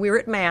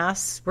at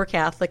Mass. We're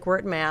Catholic. We're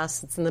at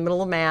Mass. It's in the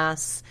middle of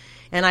Mass,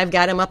 and I've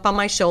got him up on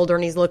my shoulder,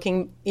 and he's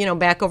looking,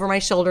 back over my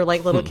shoulder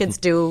like little kids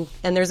do.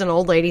 And there's an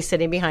old lady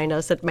sitting behind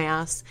us at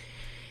Mass,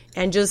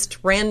 and just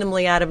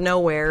randomly out of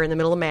nowhere in the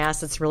middle of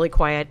Mass, it's really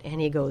quiet, and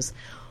he goes,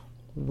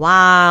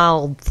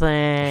 "Wild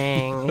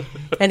thing,"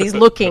 and he's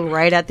looking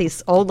right at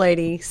this old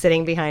lady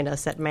sitting behind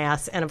us at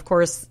Mass, and of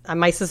course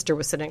my sister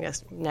was sitting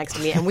next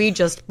to me, and we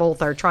just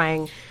both are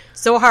trying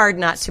so hard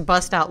not to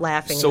bust out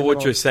laughing. So in the what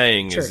middle you're of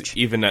saying church. is,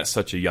 even at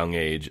such a young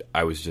age,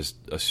 I was just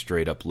a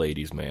straight up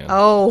ladies' man.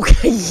 Oh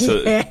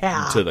to,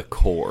 yeah. to the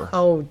core.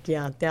 Oh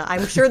yeah.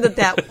 I'm sure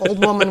that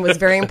old woman was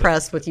very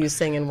impressed with you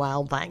singing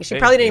 "Wild Thing." She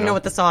probably didn't even know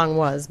what the song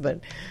was,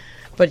 but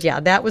yeah,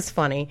 that was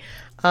funny.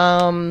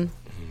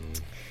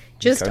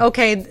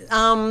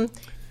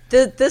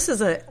 This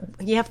is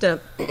you have to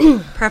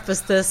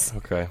preface this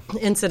Okay.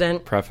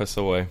 incident. Preface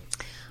away.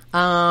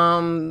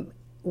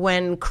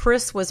 When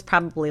Chris was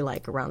probably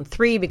like around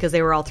 3, because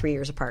they were all 3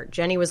 years apart.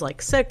 Jenny was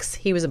like 6.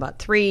 He was about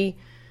 3.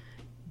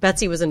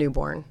 Betsy was a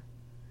newborn.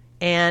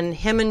 And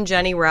him and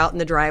Jenny were out in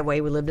the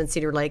driveway. We lived in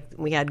Cedar Lake.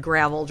 We had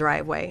gravel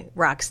driveway,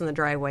 rocks in the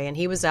driveway. And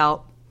he was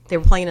out. They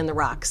were playing in the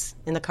rocks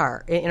in the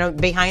car.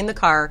 Behind the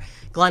car,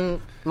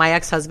 Glenn, my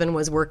ex-husband,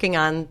 was working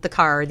on the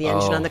car, the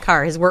engine on the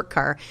car, his work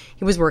car.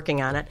 He was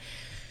working on it.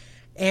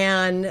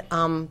 And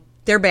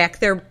they're back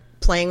there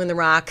playing in the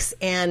rocks.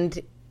 And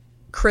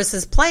Chris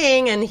is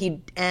playing,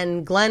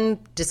 and Glenn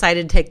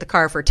decided to take the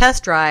car for a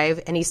test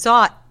drive, and he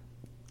saw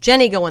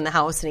Jenny go in the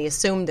house, and he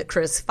assumed that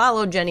Chris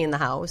followed Jenny in the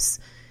house,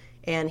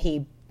 and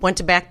he went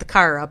to back the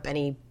car up, and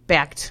he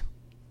backed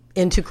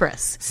into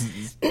Chris.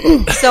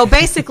 So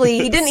basically,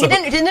 he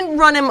didn't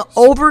run him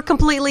over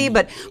completely,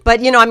 but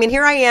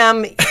here I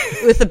am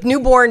with a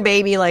newborn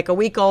baby, like a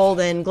week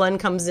old, and Glenn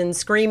comes in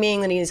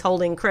screaming, and he's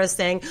holding Chris,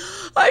 saying,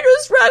 "I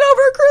just ran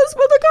over Chris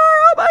with the car!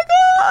 Oh my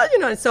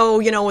God!" So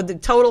with the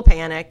total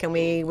panic, and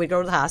we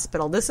go to the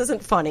hospital. This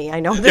isn't funny.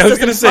 I know. I was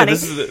going to say funny.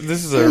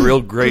 this is a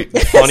real great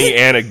funny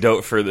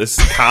anecdote for this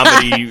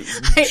comedy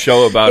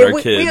show about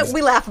our kids.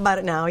 We laugh about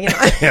it now. Yeah,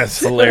 it's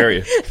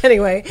hilarious.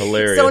 Anyway,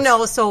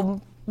 Hilarious.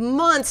 So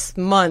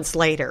months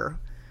later,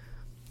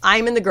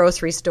 I'm in the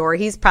grocery store.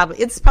 It's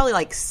probably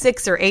like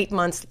 6 or 8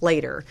 months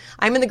later.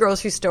 I'm in the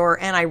grocery store,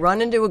 and I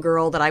run into a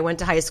girl that I went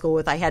to high school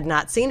with. I had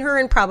not seen her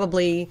in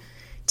probably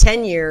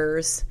 10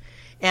 years,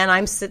 and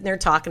I'm sitting there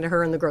talking to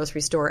her in the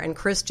grocery store, and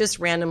Chris just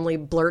randomly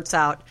blurts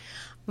out,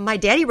 "My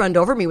daddy runned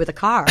over me with a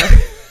car."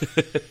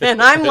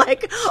 And I'm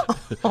like,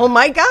 "Oh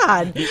my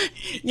God."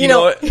 You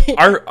know,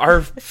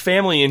 our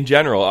family in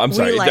general, I'm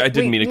sorry, I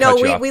didn't mean to cut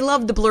you off. We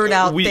love to blurt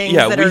out things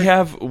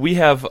we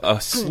have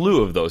a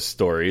slew of those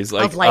stories.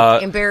 Like,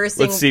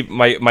 embarrassing. Let's see,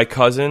 my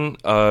cousin,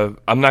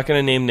 I'm not going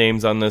to name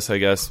names on this, I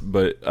guess,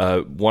 but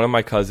one of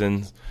my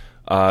cousins,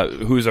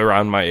 who's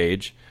around my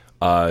age,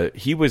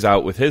 he was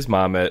out with his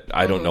mom at,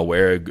 I don't know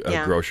where,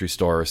 a grocery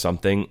store or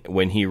something,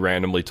 when he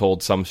randomly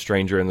told some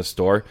stranger in the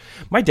store,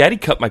 "My daddy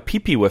cut my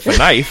pee-pee with a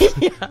knife."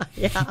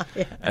 yeah.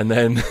 And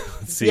then,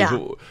 let's see,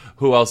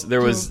 who else?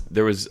 There was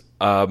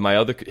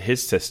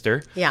his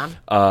sister. Yeah.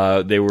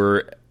 They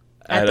were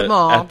at the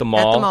mall. At the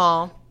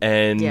mall.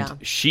 And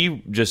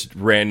she just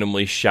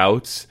randomly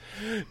shouts,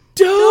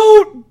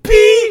 "Don't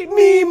beat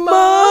me,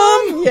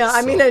 Mom!" Yeah,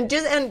 I mean,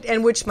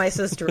 and which my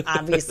sister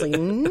obviously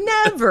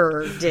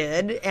never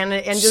did, and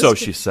just so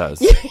she says.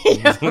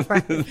 Yeah,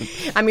 right.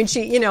 I mean,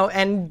 she,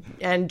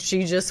 and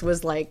she just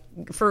was like,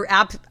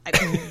 I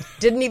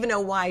didn't even know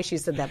why she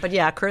said that. But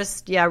yeah,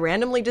 Chris,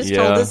 randomly just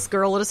told this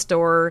girl at a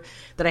store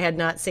that I had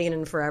not seen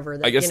in forever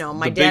that, I guess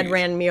my dad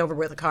ran me over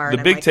with a car.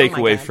 The big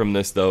takeaway from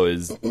this, though,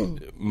 is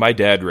my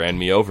dad ran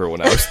me over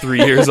when I was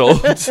 3 years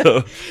old.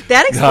 So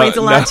that explains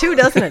a lot, too,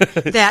 doesn't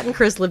it? That and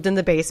Chris lived in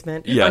the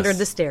basement under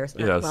the stairs.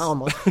 Yes. Well,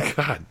 almost.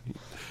 God.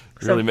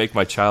 Really make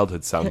my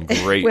childhood sound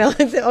great. Well,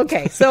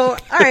 okay. So,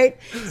 all right.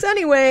 So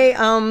anyway,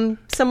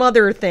 some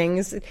other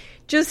things.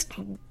 Just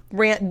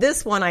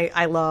this one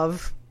I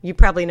love. You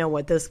probably know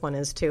what this one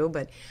is too,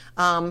 but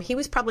he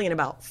was probably in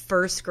about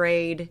first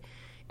grade,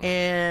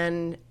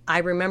 and I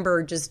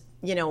remember just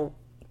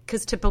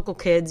because typical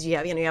kids, you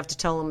have to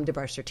tell them to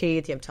brush their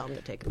teeth, you have to tell them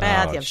to take a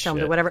bath, you have to tell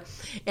them to whatever,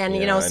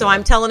 and so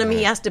I'm telling him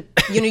he has to,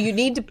 you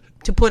need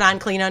to put on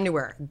clean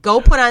underwear. Go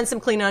put on some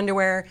clean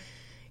underwear.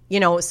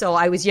 So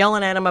I was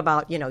yelling at him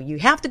about, you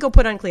have to go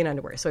put on clean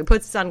underwear. So he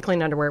puts on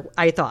clean underwear,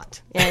 I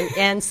thought.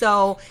 And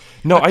so...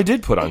 No, I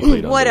did put on clean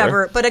underwear.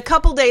 Whatever. But a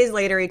couple days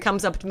later, he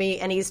comes up to me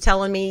and he's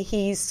telling me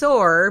he's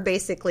sore,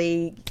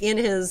 basically, in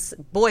his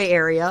boy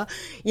area,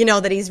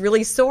 that he's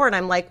really sore. And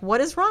I'm like,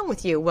 what is wrong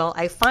with you? Well,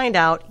 I find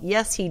out,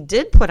 yes, he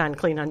did put on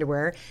clean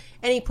underwear,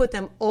 and he put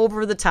them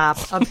over the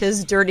top of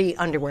his dirty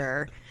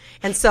underwear.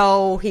 And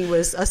so he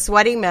was a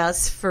sweaty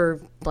mess for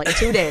like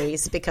 2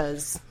 days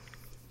because,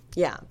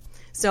 yeah.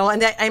 So,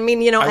 and that, and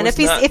if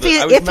he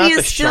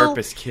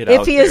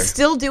is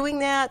still doing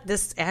that,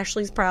 this is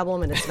Ashley's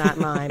problem and it's not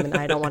mine, and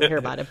I don't want to hear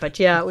about it. But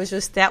yeah,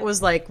 that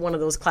was like one of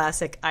those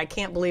classic. I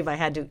can't believe I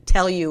had to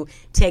tell you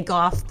take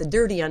off the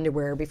dirty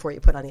underwear before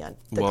you put on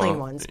the clean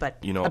ones. But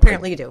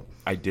apparently you do.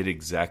 I did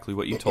exactly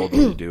what you told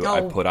me to do.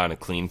 I put on a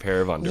clean pair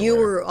of underwear. You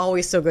were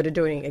always so good at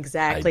doing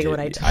exactly what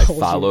I told you. I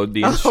followed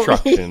the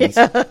instructions.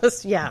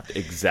 Yes, yeah.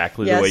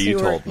 Exactly the way you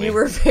told me. You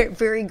were very,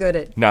 very good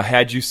at. Now,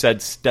 had you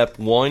said step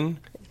 1.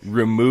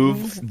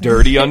 Remove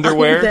dirty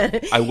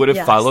underwear, I would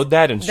have followed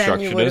that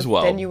instruction as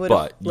well.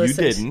 But you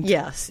didn't.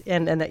 Yes,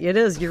 and it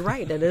is. You're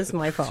right. It is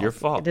my fault. It's your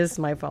fault. It is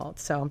my fault.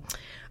 So,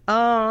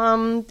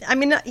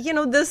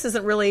 this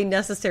isn't really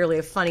necessarily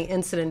a funny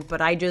incident,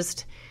 but I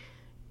just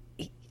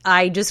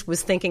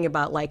was thinking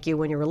about, like you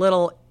when you were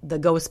little, the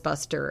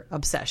Ghostbuster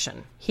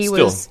obsession.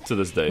 Still to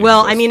this day.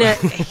 Well, he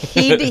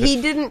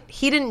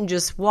didn't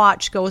just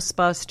watch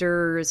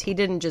Ghostbusters. He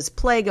didn't just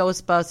play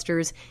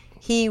Ghostbusters.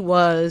 He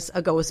was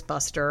a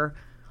Ghostbuster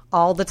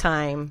all the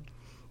time,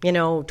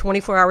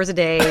 24 hours a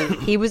day.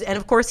 And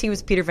of course he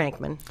was Peter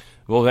Venkman.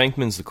 Well,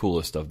 Venkman's the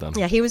coolest of them.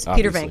 Yeah, he was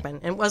obviously. Peter Venkman,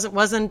 and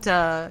wasn't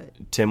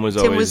Tim was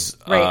always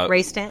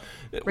Ray Stan.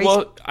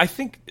 Well, I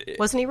think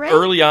wasn't he Ray?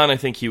 Early on, I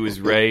think he was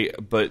Ray,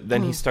 but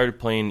then he started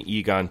playing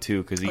Egon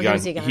too, because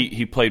Egon.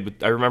 He played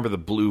with. I remember the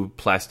blue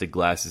plastic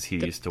glasses he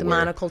used to wear, the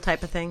monocle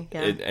type of thing.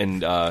 Yeah,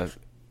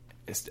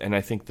 and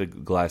I think the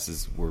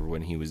glasses were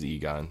when he was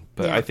Egon.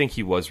 But I think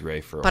he was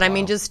Ray for a while.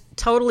 But just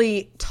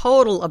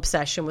total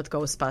obsession with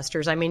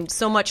Ghostbusters.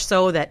 So much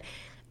so that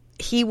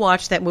he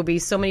watched that movie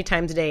so many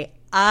times a day.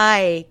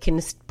 I can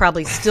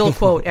probably still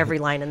quote every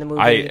line in the movie.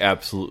 I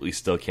absolutely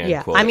still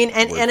can quote. And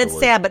it's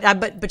sad,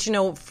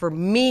 but for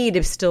me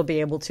to still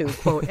be able to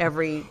quote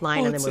every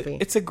line in the movie,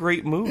 it's a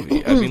great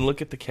movie.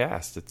 Look at the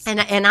cast.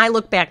 And I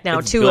look back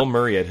now too. Bill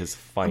Murray at his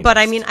finest. But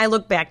I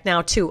look back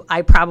now too.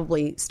 I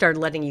probably started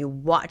letting you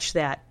watch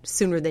that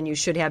sooner than you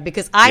should have,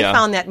 because I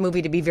found that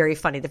movie to be very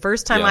funny. The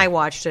first time I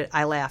watched it,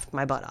 I laughed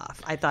my butt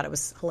off. I thought it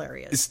was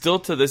hilarious. Still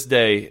to this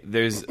day,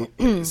 there's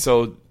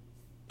so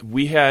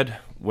we had.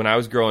 When I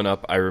was growing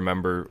up, I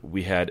remember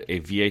we had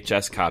a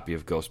VHS copy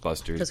of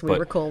Ghostbusters. Because we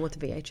were cool with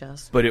the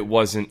VHS. But it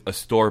wasn't a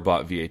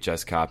store-bought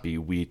VHS copy.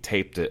 We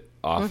taped it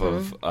off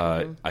of,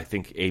 I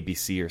think,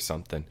 ABC or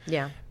something.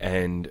 Yeah.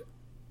 And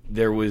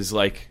there was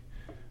like,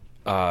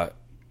 I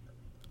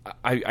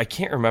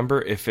can't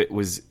remember if it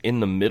was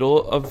in the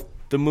middle of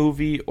the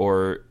movie,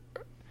 or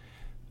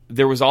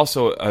there was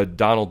also a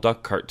Donald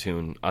Duck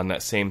cartoon on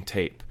that same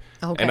tape.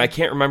 Okay. And I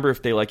can't remember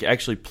if they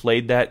actually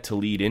played that to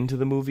lead into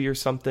the movie or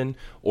something,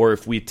 or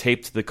if we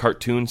taped the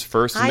cartoons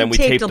first and then we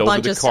taped over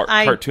the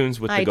cartoons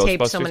with the Ghostbusters. I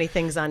taped so many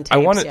things on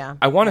tapes.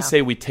 I want to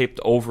say we taped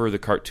over the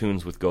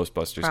cartoons with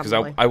Ghostbusters, because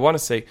I want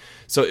to say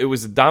so. It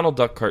was a Donald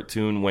Duck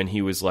cartoon when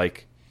he was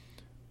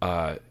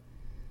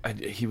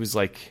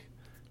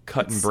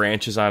cutting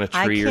branches on a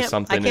tree or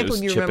something. I can't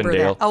believe you remember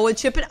Chippendale. that. I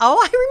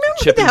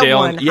remember that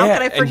one. Yeah, how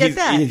could I forget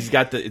that? He's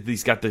got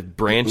the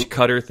branch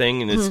cutter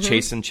thing, and is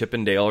chasing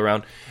Chippendale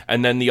around.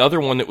 And then the other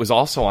one that was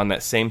also on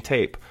that same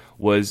tape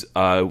was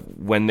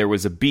when there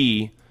was a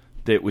bee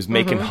that was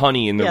making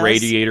honey in the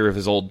radiator of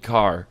his old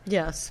car.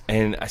 Yes.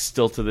 And I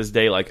still to this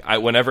day,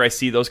 whenever I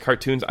see those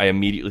cartoons, I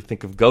immediately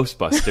think of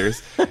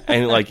Ghostbusters,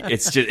 and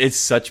it's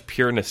such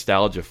pure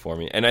nostalgia for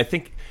me. And I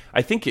think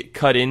it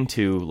cut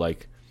into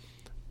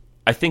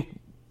I think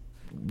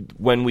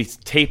when we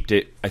taped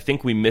it, I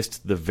think we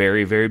missed the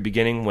very, very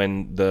beginning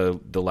when the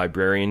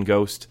librarian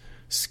ghost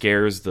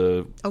scares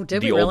the old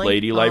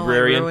lady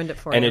librarian, I ruined it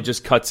for and you. it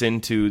just cuts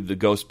into the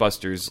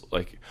Ghostbusters.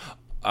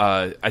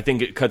 I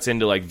think it cuts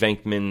into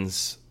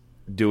Venkman's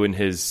doing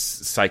his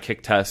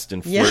psychic test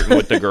and flirting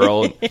with the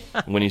girl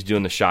when he's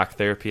doing the shock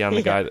therapy on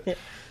the guy.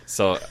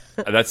 So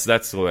that's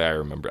the way I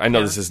remember. I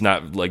know this is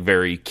not like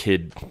very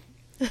kid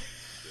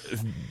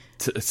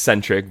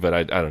centric, but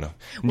I don't know.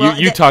 Well,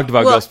 you talked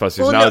about Ghostbusters.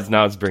 Well,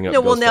 now it's bringing up.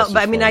 No, Ghostbusters well, no,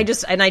 but I mean, for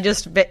I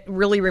just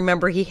really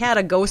remember he had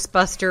a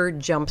Ghostbuster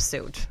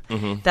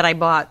jumpsuit that I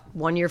bought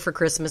one year for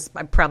Christmas.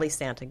 Probably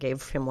Santa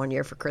gave him one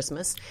year for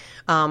Christmas.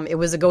 It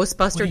was a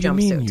Ghostbuster What do you jumpsuit.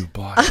 mean you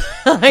bought it?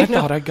 I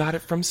thought I got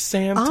it from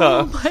Santa.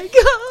 Oh my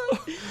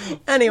god!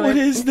 Anyway, What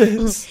is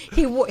this?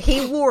 He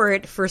wore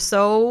it for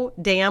so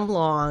damn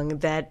long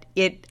that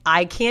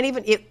I can't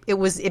even.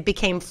 It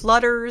became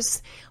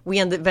flutters. We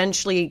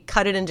eventually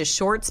cut it into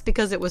shorts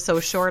because it was so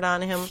short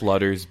on him.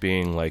 Flutters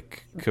being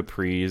like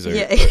capris or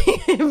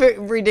Yeah,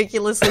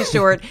 ridiculously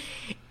short,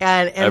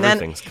 and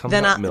Everything's coming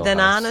then up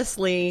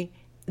honestly,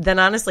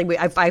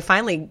 I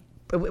finally.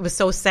 It was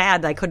so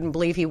sad that I couldn't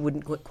believe he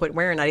wouldn't quit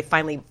wearing it. I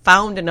finally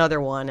found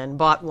another one and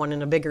bought one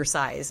in a bigger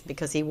size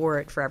because he wore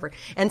it forever.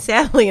 And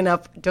sadly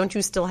enough, don't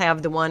you still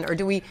have the one, or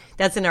do we?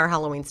 That's in our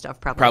Halloween stuff,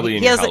 probably. Probably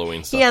in your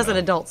Halloween stuff He has now. an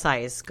adult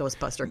size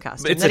Ghostbuster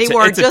costume It's that he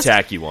wore it's just a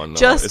tacky one, though.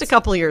 just a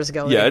couple years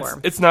ago. Yeah, they it's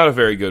wore. it's not a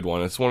very good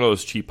one. It's one of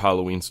those cheap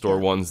Halloween store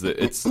ones that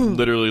it's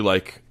literally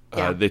like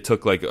Yeah. they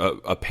took like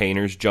a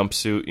painter's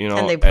jumpsuit, you know,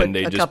 And they put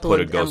a just couple put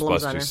a of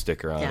emblems on Ghostbusters it.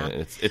 sticker on Yeah.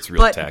 it. It's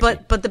real tacky.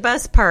 But the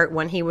best part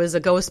when he was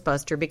a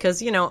Ghostbuster,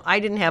 because I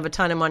didn't have a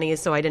ton of money,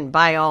 so I didn't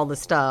buy all the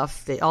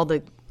stuff, all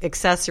the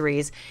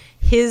accessories.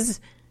 His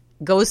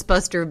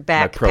Ghostbuster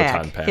backpack,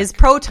 Proton pack. his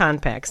Proton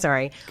pack,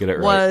 sorry, Get it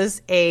right.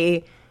 was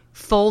a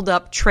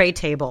fold-up tray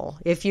table.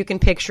 If you can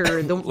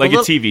picture the Like a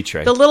TV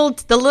tray. the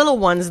little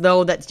ones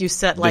though that you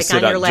set like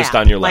sit on your on- lap, just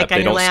on your lap. like They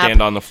on your don't lap.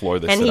 stand on the floor,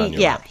 they and sit he, on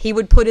your yeah, lap. he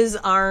would put his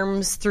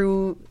arms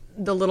through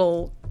the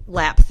little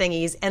lap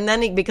thingies, and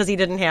then because he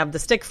didn't have the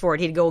stick for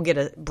it, he'd go get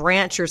a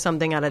branch or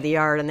something out of the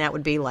yard, and that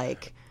would be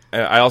like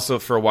I also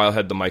for a while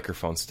had the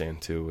microphone stand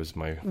too. Was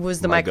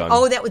the mic. gun.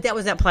 Oh, that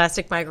was that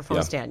plastic microphone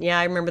Yeah. stand. Yeah,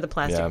 I remember the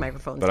plastic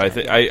microphone But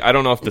stand. I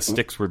don't know if the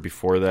sticks were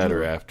before that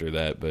or after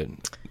that, but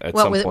at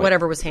well, some point,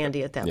 whatever was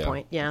handy at that Yeah,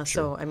 point. Yeah.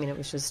 sure. So I mean, it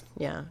was just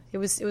it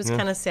was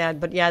kind of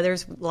sad. But yeah,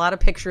 there's a lot of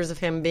pictures of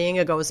him being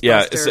a Ghostbuster.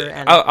 Yeah, so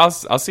and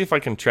I'll see if I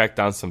can track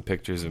down some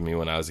pictures of me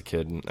when I was a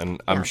kid,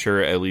 and I'm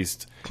sure at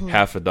least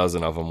half a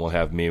dozen of them will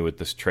have me with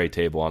this tray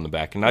table on the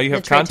back. And now you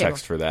have the tray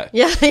context table. for that.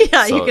 Yeah, So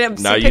you can have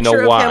now a you picture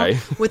know of why.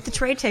 him with the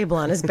tray table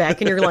on his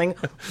back, and you're going,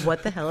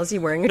 "What the hell is he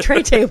wearing a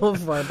tray table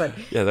for?" But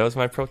Yeah, that was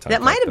my proton.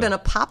 that might pack, have been though. a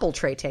popple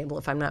tray table,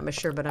 if I'm not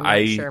sure. But I'm not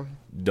I sure.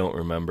 don't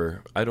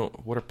remember. I don't.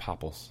 What are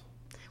popples?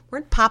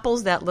 Weren't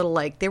popples that little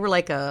they were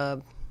like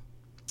a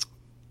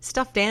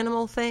stuffed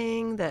animal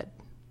thing that?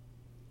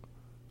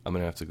 I'm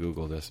gonna have to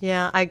Google this.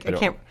 Yeah, I don't-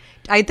 can't.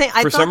 I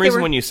For thought some they reason,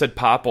 were, when you said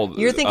popple,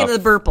 you're thinking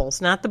of the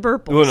Burples, not the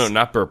Burples. No,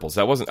 not Burples.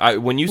 That wasn't.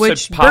 When you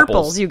Which said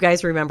popples, Burples, you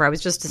guys remember? I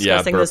was just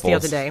discussing this the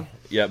other day.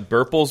 Yeah,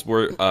 Burples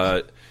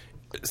were.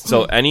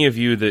 So any of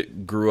you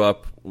that grew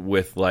up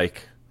with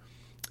like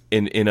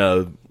in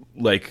a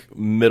like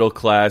middle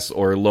class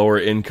or lower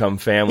income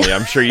family,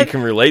 I'm sure you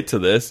can relate to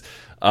this.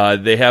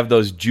 They have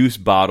those juice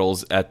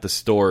bottles at the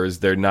stores.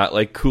 They're not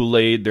like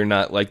Kool-Aid. They're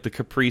not like the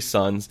Capri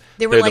Suns.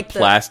 They were They're like the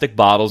plastic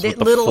bottles the with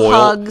the little foil,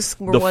 hugs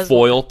the was-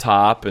 foil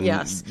top, and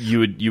Yes. you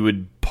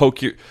would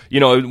poke your.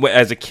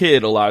 As a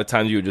kid, a lot of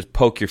times you would just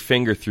poke your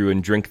finger through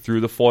and drink through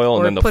the foil, Or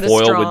and then the put a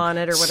foil straw would on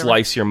it or whatever.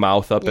 slice your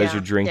mouth up as Yeah,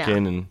 you're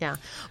drinking. yeah.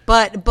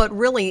 But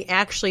really,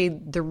 actually,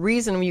 the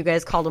reason you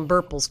guys called them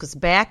Burples, because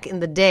back in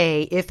the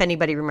day, if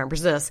anybody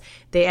remembers this,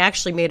 they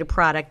actually made a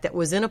product that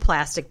was in a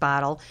plastic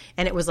bottle,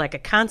 and it was like a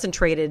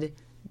concentrated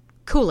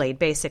Kool-Aid,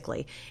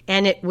 basically.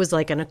 And it was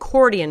like an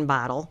accordion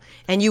bottle,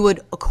 and you would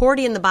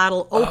accordion the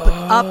bottle open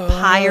up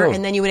higher,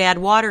 and then you would add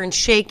water and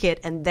shake it,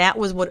 and that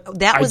was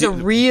a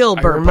real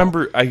Burple. I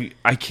remember.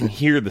 I can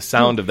hear the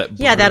sound of that.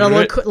 Yeah, that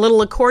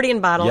little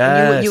accordion bottle.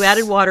 Yes. You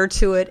added water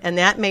to it, and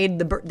that made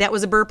that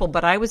was a Burple.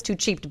 But I was too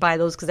cheap to buy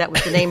those because that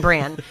was the name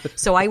brand.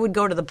 So I would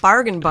go to the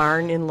Bargain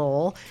Barn in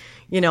Lowell.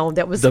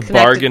 That was The connected,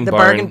 bargain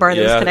barn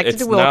that was connected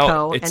to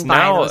Wilco, It's and buy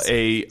now those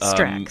a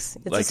Strax.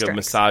 It's like a Strax.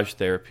 massage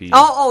therapy.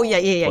 Oh, yeah.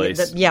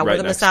 place Where right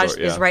the next massage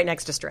door, is yeah. right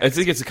next to Strax. I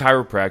think it's a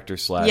chiropractor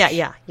slash.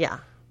 Yeah.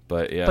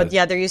 But yeah, But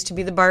yeah, there used to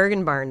be the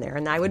Bargain Barn there,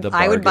 and I would The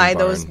buy Bargain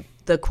those Barn.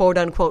 the quote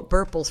unquote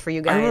Burples for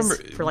you guys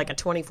remember- for like a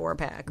 24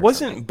 pack.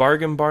 wasn't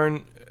Bargain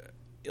Barn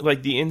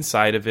like the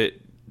inside of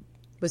it?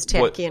 Was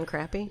tacky and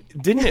crappy.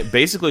 Didn't it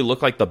basically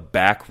look like the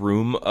back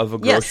room of a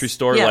grocery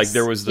store? yes, Like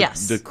there was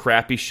yes. the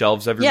crappy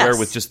shelves everywhere Yes.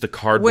 with just the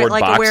cardboard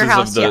Like boxes a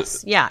warehouse, of the.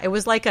 yes. Yeah, it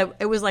was like a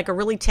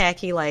really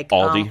tacky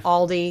Aldi.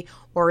 Aldi,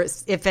 or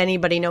if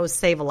anybody knows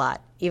Save a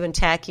Lot, even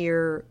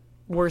tackier,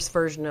 worse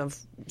version of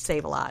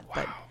Save a Lot.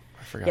 But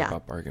I forgot yeah,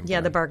 about Bargain Barn. yeah,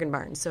 the Bargain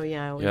Barn. So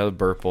yeah, Yeah, the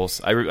Burples.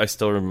 I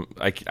still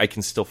I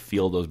can still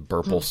feel those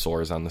Burple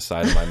sores on the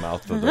side of my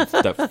mouth with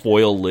that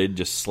foil lid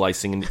just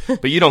slicing.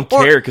 But you don't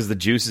care because the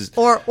juice is.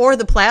 or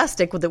the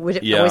plastic with it,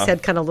 which Yeah. always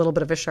had kind of a little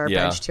bit of a sharp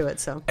Yeah. edge to it.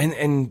 So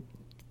And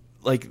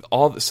like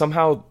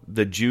somehow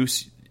the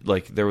juice,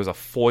 like there was a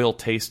foil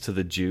taste to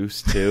the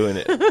juice too,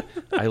 and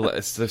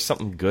there's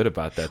something good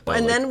about that though.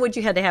 and like- then what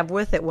you had to have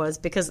with it was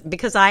because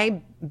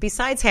I,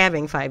 besides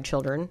having 5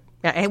 children,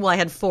 Yeah, I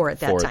had 4 at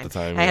that Four at time. the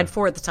time, I had yeah.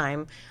 4 at the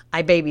time.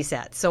 I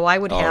babysat, so I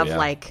would have yeah.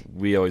 like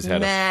We always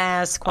had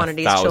mass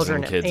quantities of 1,000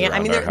 children. kids Yeah, I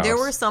around mean, our there house.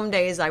 were some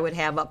days I would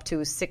have up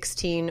to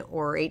 16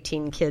 or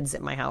 18 kids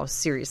at my house.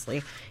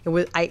 Seriously, it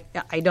was. I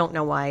don't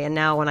know why. And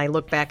now when I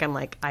look back, I'm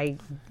like,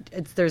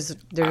 there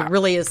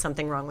really is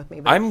something wrong with me.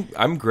 But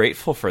I'm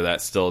grateful for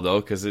that still though,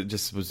 because it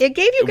just was. it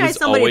gave you guys was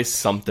somebody. always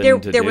something there,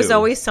 to there do. was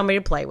always somebody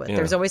to play with. Yeah.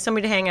 There was always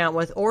somebody to hang out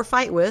with or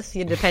fight with,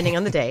 depending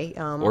on the day.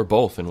 or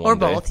both in one or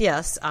day. both,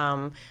 yes.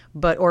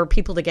 Or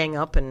people to gang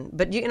up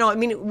but I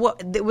mean,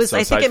 what it was. So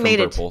I think aside it made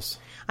from it. Burples.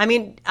 I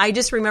mean, I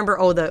just remember.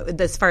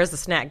 As far as the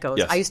snack goes,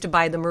 Yes. I used to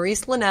buy the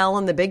Maurice Linnell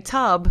in the big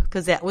tub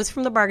because that was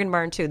from the Bargain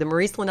Barn too. The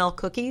Maurice Linnell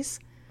cookies.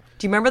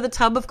 Do you remember the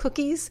tub of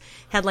cookies?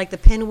 Had like the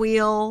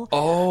pinwheel.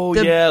 Oh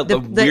the- yeah, the-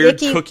 the, the weird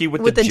icky- cookie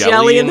with with the the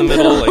jelly in the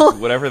middle, like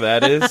whatever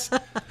that is.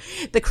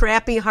 The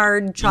crappy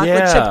hard chocolate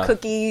Yeah. chip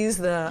cookies.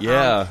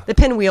 Yeah. The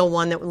pinwheel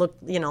one that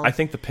looked, I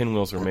think the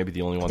pinwheels were maybe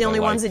the only ones. the only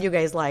I ones liked. that you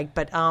guys liked,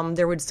 but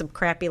there was some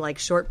crappy like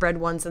shortbread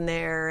ones in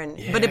there,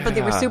 but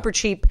they were Yeah. super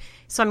cheap.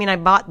 So I mean, I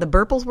bought the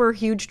Burples were a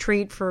huge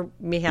treat for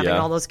me having Yeah.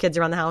 all those kids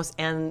around the house,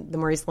 and the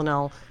Maurice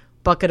Linnell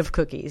bucket of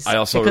cookies I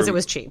also because it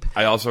was cheap.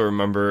 I also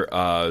remember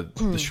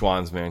the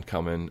Schwann's man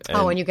coming. And,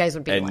 And you guys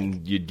would be and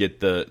like- you'd get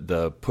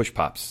the push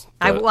pops.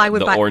 I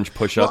would the buy orange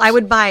push ups. Well,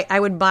 I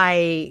would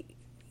buy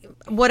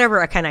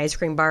whatever kind of ice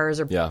cream bars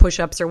or Yeah. push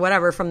ups or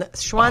whatever from the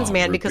Schwann's Oh,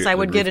 man root because beer- I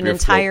would the get root an beer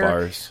float entire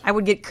bars.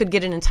 could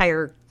get an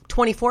entire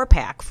 24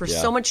 pack for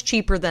Yeah. so much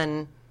cheaper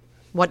than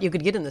what you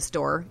could get in the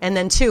store. And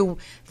then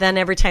then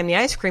every time the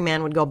ice cream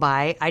man would go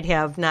by, I'd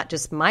have not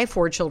just my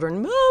 4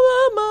 children,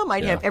 mom,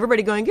 I'd have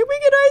everybody going, "Can we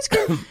get ice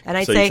cream?" And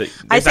I'd So you'd say, say,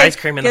 "There's ice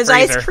cream in the "There's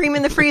freezer." ice cream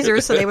in the freezer."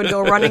 So they would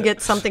go run and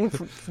get something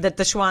that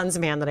the Schwann's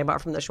man that I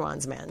bought from the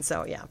Schwann's man.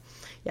 So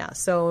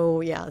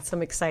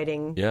some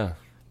exciting. Yeah.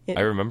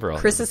 I remember all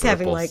Chris the is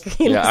having Burples. like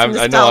some I know,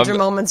 nostalgia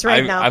moments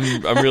right now.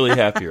 I'm really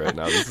happy right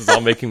now. This is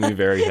all making me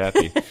very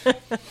happy.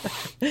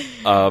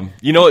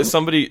 You know what?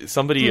 Somebody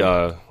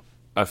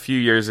a few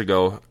years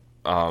ago,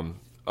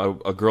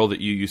 a girl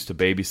that you used to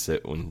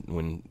babysit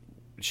when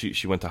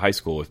she went to high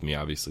school with me,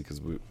 obviously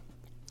because we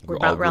We're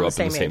all about grew around up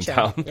the in the same same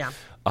age. town.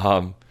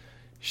 Yeah.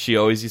 She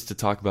always used to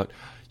talk about,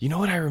 you know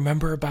what I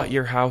remember about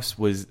your house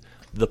was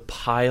the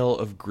pile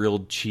of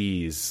grilled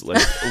cheese.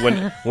 Like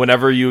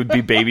whenever you would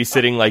be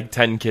babysitting like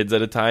 10 kids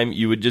at a time,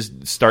 you would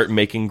just start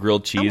making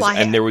grilled cheese,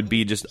 and there would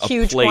be just a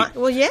huge plate.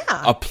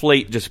 A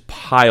plate just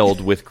piled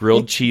with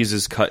grilled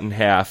cheeses cut in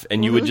half,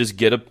 and you would just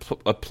get a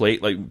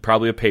plate, like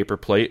probably a paper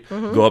plate,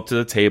 go up to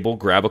the table,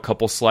 grab a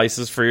couple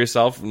slices for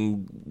yourself,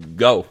 and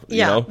go.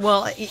 Yeah, You know?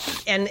 well,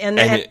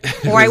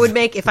 or I would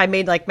make if I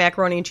made like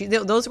macaroni and cheese.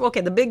 Those okay.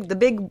 The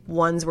big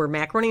ones were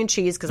macaroni and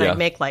cheese because Yeah. I'd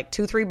make like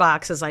 2-3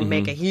 boxes. I'd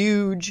make a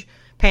huge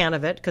pan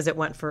of it because it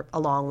went for a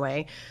long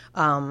way.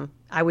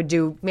 I would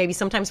do maybe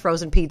sometimes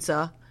frozen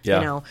pizza. Yeah.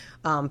 You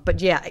know,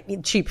 but yeah,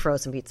 cheap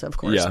frozen pizza, of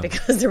course, Yeah.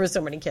 because there were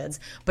so many kids.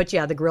 But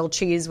yeah, the grilled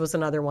cheese was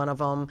another one of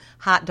them.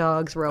 Hot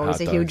dogs were always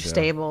Hot a huge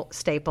dogs,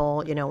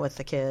 staple, you know, with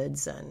the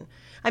kids. And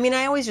I mean,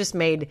 I always just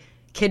made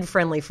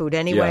kid-friendly food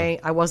anyway.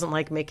 Yeah. I wasn't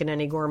like making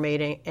any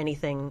gourmet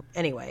anything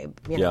anyway.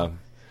 You know. Yeah.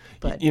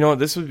 But You know,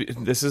 this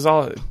is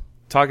all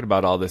talking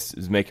about all this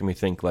is making me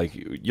think like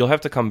you'll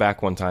have to come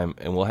back one time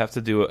and we'll have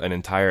to do an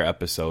entire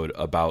episode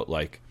about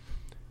like,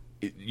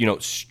 you know,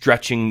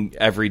 stretching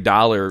every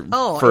dollar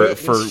for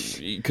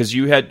because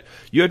you had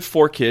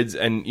 4 kids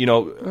and you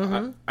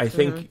know I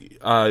think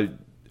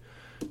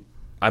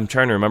I'm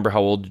trying to remember how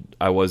old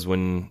I was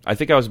when I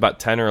think I was about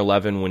 10 or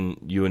 11 when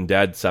you and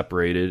Dad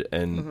separated,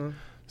 and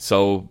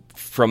so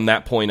from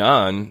that point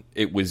on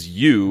it was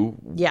you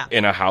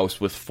in a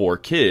house with 4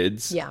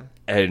 kids,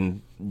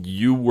 and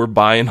you were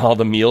buying all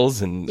the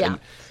meals and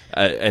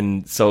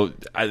so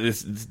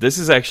this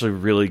is actually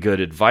really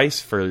good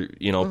advice for,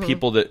 you know,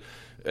 people that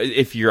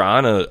if you're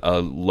on a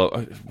low,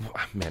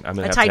 man, I'm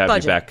gonna have to have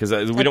budget. you back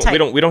because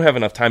we don't have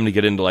enough time to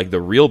get into like the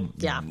real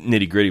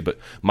nitty gritty. But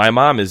my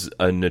mom is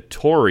a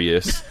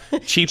notorious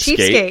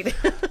cheapskate.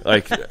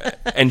 Like,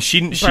 and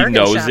she Bargain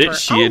knows shopper. it.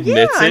 She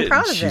admits I'm it.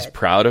 proud of She's it.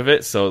 proud of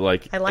it. So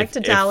like, I like to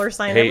if- dollar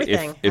sign hey,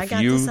 everything. If I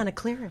got you this on a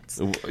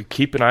clearance.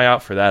 keep an eye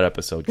out for that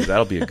episode because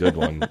that'll be a good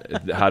one.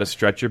 How to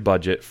stretch your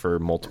budget for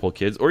multiple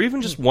kids, or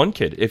even just one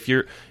kid. If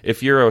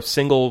you're a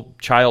single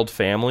child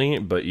family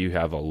but you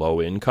have a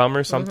low income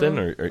or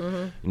something,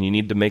 and you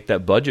need to make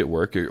that budget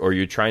work, or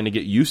you're trying to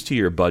get used to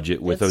your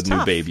budget with It's a new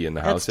tough. baby in the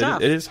house, It's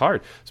tough. it is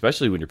hard,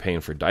 especially when you're paying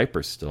for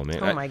diapers still, man.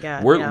 Oh my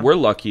God, we're yeah. we're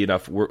lucky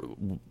enough.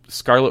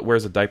 Scarlett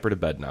wears a diaper to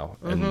bed now,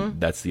 and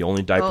that's the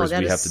only diapers that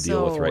we is have to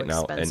deal with so right now.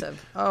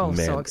 expensive. And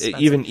so man,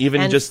 expensive.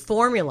 even and just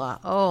formula.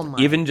 Oh my!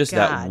 even just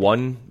God. that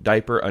one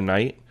diaper a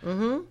night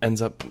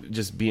ends up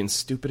just being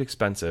stupid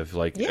expensive.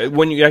 Like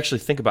when you actually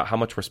think about how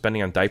much we're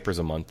spending on diapers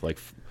a month, like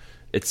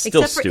It's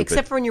still stupid.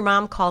 Except for when your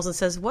mom calls and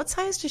says, "What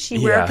size does she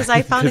wear?" Because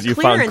I found you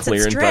clearance found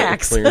at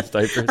Strax clearance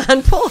diapers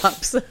on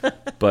pull-ups.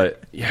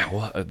 But yeah,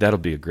 well, that'll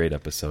be a great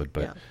episode.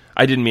 But Yeah.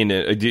 I didn't mean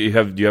to. Do you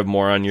have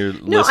more on your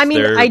list? No, I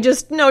mean, there?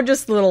 just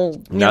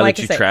little. Now like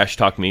that you I said. trash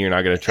talk me, you're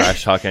not going to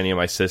trash talk any of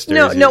my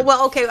sisters. No.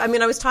 Well, okay. I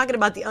mean, I was talking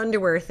about the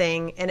underwear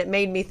thing, and it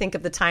made me think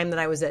of the time that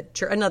I was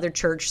at another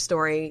church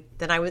story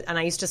that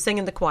I used to sing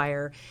in the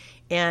choir,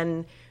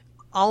 and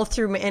all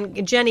through.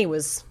 And Jenny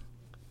was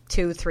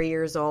 2-3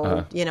 years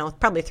old,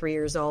 probably 3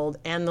 years old,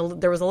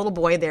 and there was a little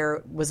boy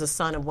there, was a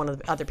son of one of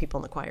the other people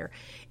in the choir,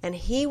 and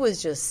he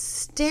was just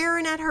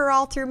staring at her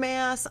all through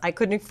Mass. I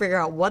couldn't figure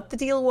out what the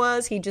deal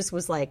was. He just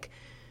was like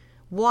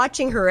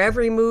watching her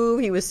every move.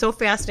 He was so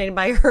fascinated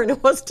by her, and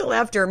it wasn't until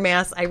after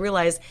Mass I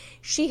realized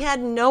she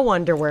had no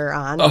underwear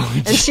on,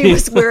 and she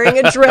was wearing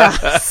a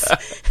dress.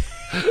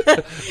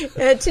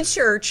 To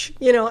church,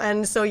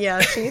 and so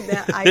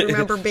I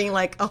remember being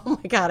like, oh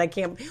my God, I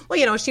can't.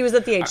 Well, she was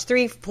at the age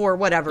 3, 4,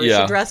 whatever.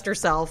 Yeah. She dressed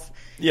herself,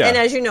 and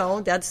as you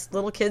know, that's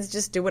little kids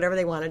just do whatever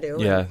they want to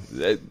do. Yeah,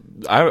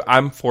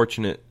 I'm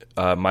fortunate.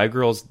 My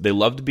girls, they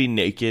love to be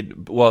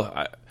naked.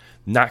 Well,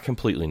 not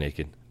completely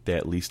naked. They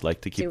at least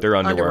like to keep their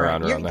underwear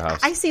on around the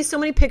house. I see so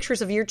many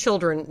pictures of your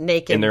children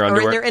naked in their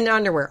underwear, or in their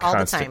underwear all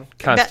the time.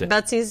 Constant.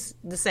 Betsy's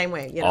the same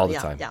way. All the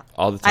time. Yeah.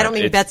 All the time. I don't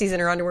mean Betsy's in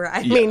her underwear.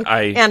 I mean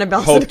I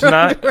Annabelle's hope in her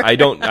not. underwear.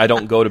 I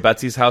don't go to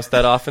Betsy's house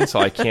that often, so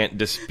I can't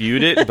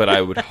dispute it. But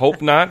I would hope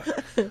not.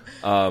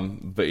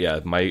 But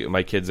yeah,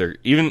 my kids are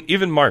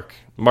even Mark.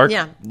 Mark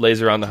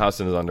lays around the house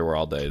in his underwear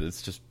all day.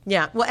 It's just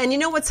Well, and you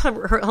know what's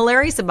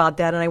hilarious about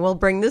that, and I will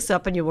bring this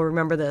up, and you will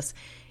remember this.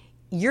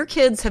 Your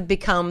kids have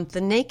become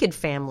the naked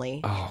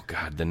family. Oh,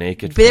 God, the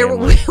naked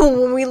family.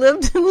 When we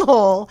lived in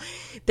Lowell,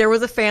 there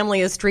was a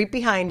family a street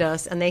behind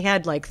us, and they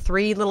had like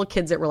 3 little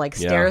kids that were like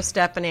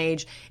step in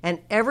age. And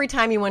every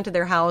time you went to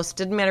their house,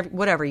 didn't matter,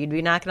 whatever, you'd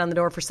be knocking on the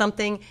door for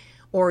something,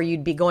 or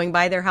you'd be going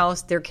by their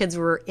house, their kids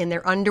were in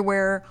their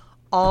underwear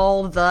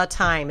all the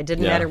time. It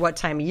didn't matter what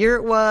time of year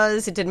it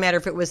was. It didn't matter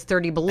if it was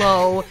 30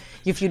 below.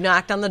 If you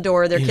knocked on the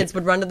door, their kids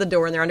would run to the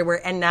door in their underwear.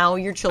 And now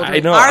your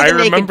children are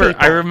the naked people.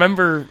 I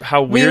remember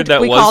how weird that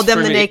was. We called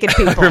them the naked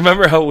people. I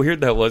remember how weird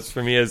that was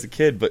for me as a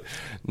kid. But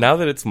now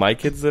that it's my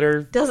kids that are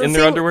in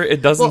their underwear,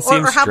 it doesn't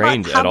seem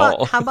strange at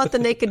all. How about the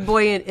naked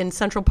boy in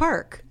Central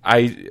Park? Do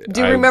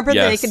you remember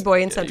the naked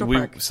boy in Central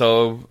Park?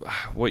 So,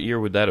 what year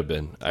would that have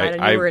been?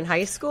 You were in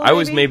high school. I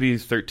was maybe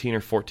 13 or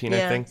 14,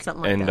 I think.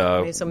 Something like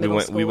that.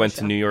 And we went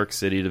to New York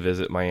City to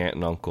visit my aunt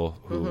and uncle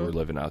who were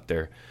living out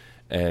there,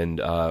 and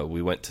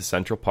we went to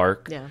Central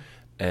Park. Yeah.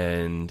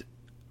 And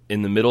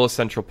in the middle of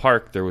Central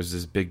Park, there was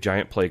this big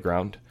giant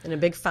playground and a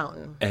big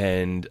fountain.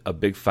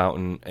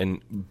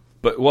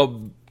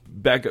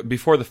 Back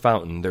before the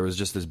fountain, there was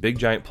just this big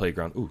giant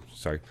playground. Ooh,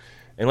 sorry.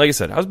 And like I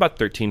said, I was about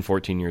 13,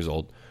 14 years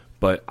old.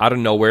 But out of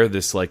nowhere,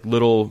 this like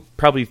little,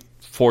 probably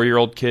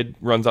 4-year-old kid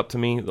runs up to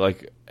me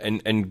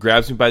and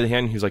grabs me by the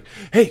hand. And he's like,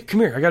 "Hey,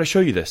 come here! I got to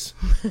show you this."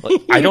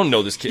 Like, I don't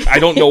know this kid. I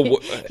don't know.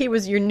 He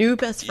was your new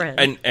best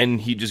friend.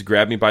 And he just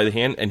grabbed me by the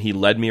hand and he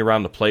led me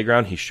around the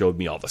playground. He showed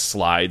me all the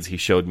slides. He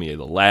showed me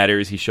the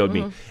ladders. He showed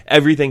me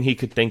everything he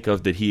could think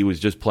of that he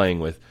was just playing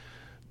with.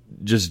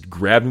 Just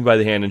grabbed me by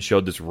the hand and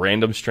showed this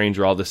random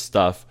stranger all this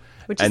stuff.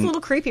 Which is a little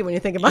creepy when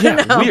you think about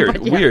it now.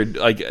 Weird.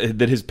 Like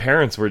that his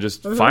parents were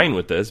just fine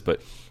with this,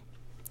 but.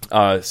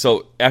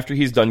 So after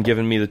he's done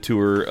giving me the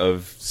tour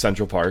of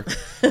Central Park,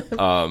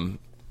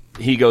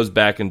 he goes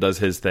back and does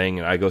his thing,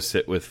 and I go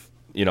sit with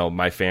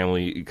my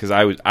family because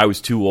I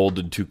was too old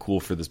and too cool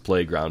for this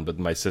playground, but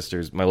my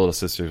little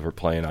sisters were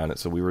playing on it,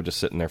 so we were just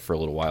sitting there for a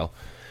little while.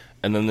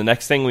 And then the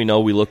next thing we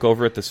know, we look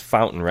over at this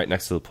fountain right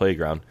next to the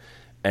playground,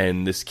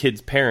 and this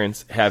kid's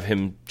parents have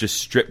him just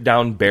stripped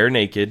down bare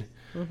naked,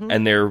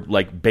 and they're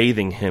like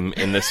bathing him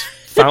in this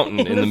fountain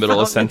in the middle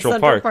of Central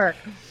Park.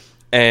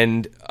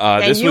 And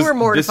you were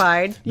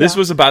mortified. This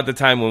was about the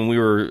time when we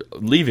were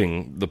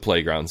leaving the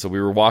playground. So we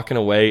were walking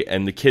away,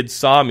 and the kid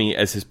saw me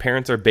as his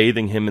parents are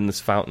bathing him in this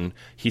fountain.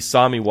 He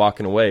saw me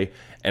walking away,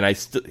 and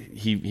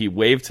he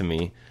waved to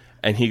me,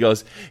 and he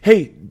goes,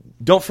 "Hey,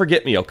 don't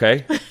forget me,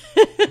 okay?"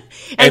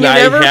 And you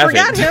never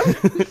forgot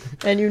him.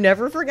 And you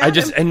never forgot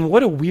him. And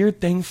what a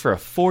weird thing for a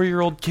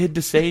 4-year-old kid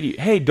to say to you.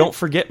 "Hey, don't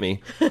forget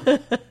me."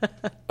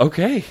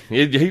 Okay.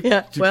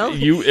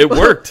 It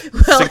worked.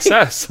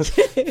 Success.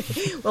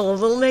 Well, a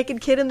little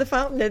naked kid in the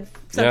fountain at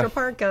Central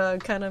Park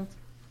kind of.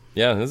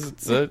 Yeah,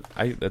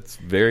 that's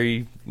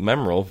very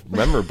memorable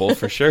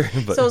for sure.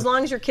 But, so as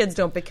long as your kids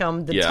don't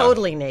become the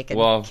totally naked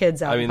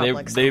kids out in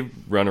public. They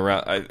run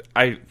around.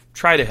 I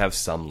try to have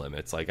some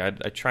limits. Like I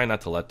try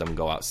not to let them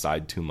go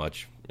outside too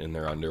much in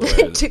their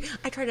underwear.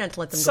 I try not to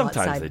let them sometimes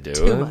go outside they do.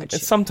 Too much.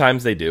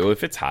 Sometimes they do.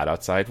 If it's hot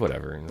outside,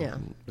 whatever. Yeah.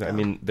 I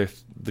mean,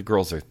 the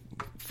girls are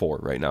 4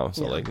 right now,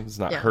 so it's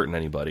not hurting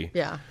anybody.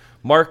 Yeah.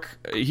 Mark,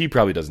 he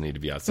probably doesn't need to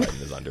be outside in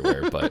his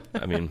underwear, but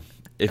I mean,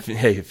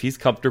 if he's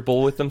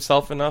comfortable with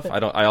himself enough,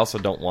 I also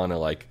don't want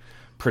to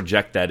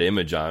project that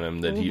image on him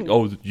that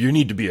you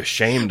need to be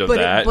ashamed of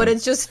that. But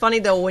it's just funny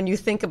though when you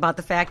think about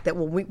the fact that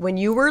when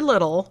you were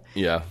little,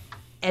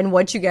 And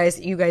what you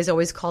guys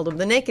always called them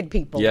the naked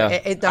people.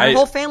 Yeah. Our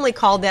whole family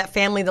called that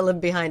family that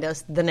lived behind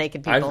us the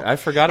naked people. I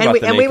forgot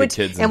about the naked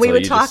kids and we until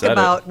would you talk just said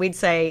about, it. we'd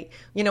say,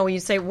 you'd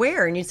say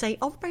where? And you'd say,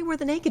 oh, right where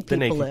the naked people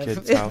naked live.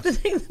 kids' house.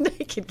 The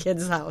naked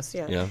kids' house,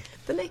 yeah.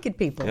 The naked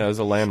people. Yeah, it was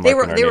a landmark They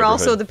were in our They were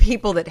also neighborhood. the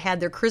people that had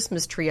their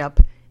Christmas tree up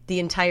the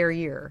entire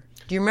year.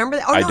 Do you remember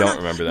that? Oh, I no, don't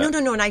remember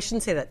that. No, and I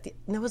shouldn't say that. That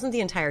wasn't the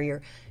entire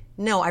year.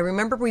 No, I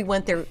remember we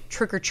went there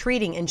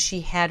trick-or-treating, and she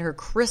had her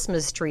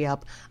Christmas tree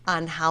up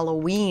on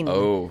Halloween.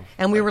 Oh.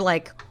 And we were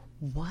like,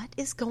 what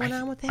is going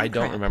on with that I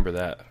don't crap? remember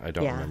that. I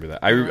don't Yeah. remember that.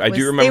 I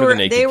do remember the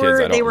naked kids. I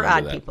don't They were remember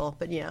odd that. people,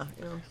 but yeah.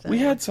 So. We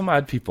had some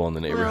odd people in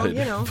the Well,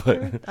 neighborhood.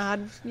 they're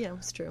odd. Yeah,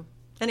 it's true.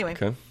 Anyway.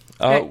 Okay.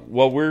 Okay.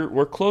 Well,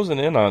 we're closing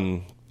in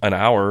on an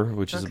hour,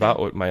 which is about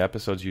what my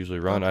episodes usually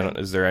run.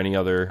 Okay. Is there any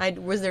other?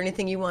 Was there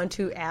anything you want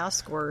to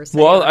ask or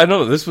say? Well, I don't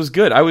know. This was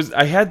good.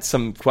 I had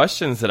some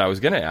questions that I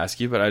was going to ask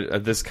you,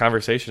 but this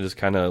conversation just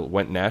kind of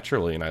went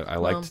naturally, and I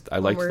liked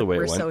the way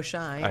we're it went. so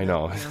shy. I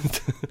know.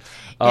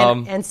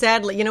 And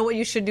sadly, you know what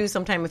you should do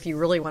sometime if you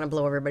really want to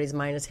blow everybody's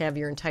mind is have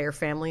your entire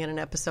family in an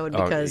episode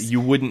because you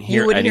wouldn't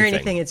hear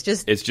anything. It's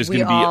just going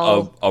to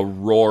be a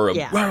roar of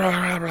Yeah. rah, rah,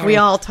 rah, rah. we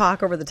all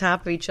talk over the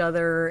top of each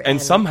other,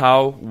 and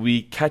somehow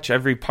we catch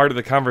every part of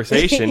the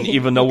conversation,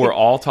 even though we're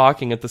all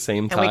talking at the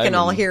same time. and we can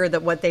all hear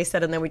what they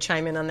said, and then we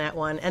chime in on that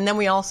one, and then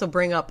we also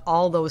bring up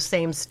all those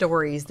same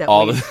stories that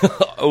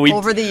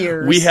over the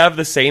years. We have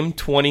the same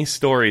 20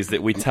 stories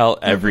that we tell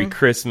every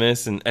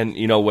Christmas, and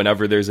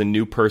whenever there's a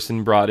new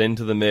person brought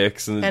into the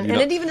mix, and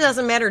it even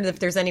doesn't matter if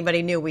there's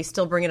anybody new. We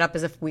still bring it up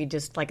as if we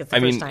just like it's the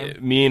first time.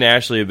 Me and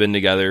Ashley have been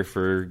together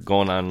for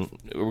going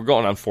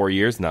on 4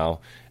 years now,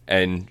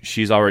 and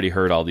she's already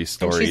heard all these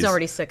stories. And she's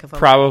already sick of them.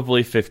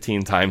 Probably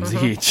 15 times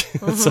each.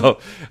 So,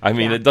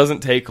 it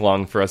doesn't take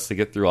long for us to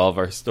get through all of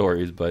our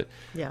stories, but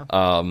Yeah.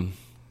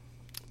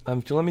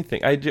 let me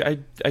think.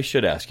 I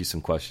should ask you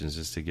some questions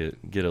just to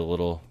get a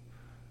little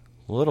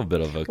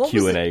bit of a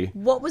Q&A.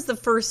 What was the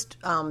first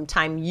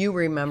time you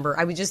remember?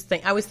 I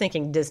was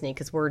thinking Disney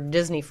because we're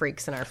Disney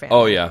freaks in our family.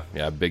 Oh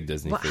yeah, big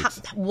Disney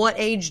freaks. What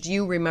age do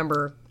you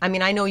remember? I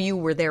mean, I know you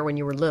were there when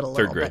you were little.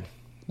 Third grade. But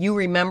you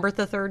remember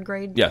the third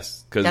grade?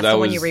 Yes, because that's that the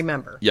was one you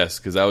remember. Yes,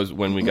 because that was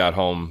when we got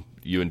home.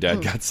 You and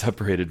Dad got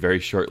separated very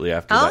shortly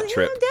after that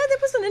trip. Dad, that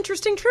was an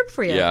interesting trip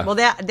for you. Yeah. Well,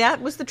 that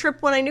was the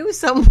trip when I knew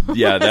something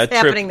Yeah, was that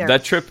happening trip. there.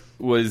 That trip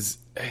was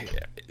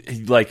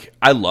like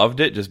I loved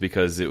it just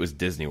because it was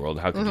Disney World.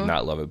 How could you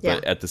not love it?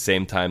 But Yeah. at the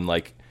same time,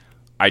 like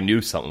I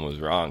knew something was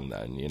wrong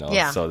then.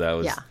 Yeah. So that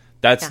was Yeah.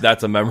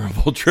 that's a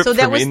memorable trip so for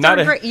that me. was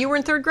third grade. You were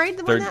in third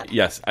grade when that?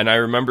 Yes, and I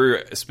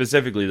remember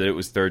specifically that it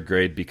was third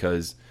grade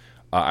because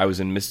I was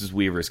in Mrs.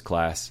 Weaver's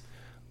class.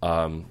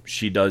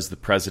 She does the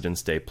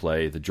President's Day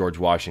play, the George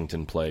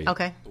Washington play.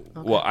 Okay.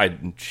 Well,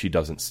 she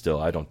doesn't still.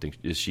 I don't think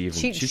is she even.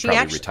 She's she probably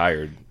actually-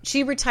 retired.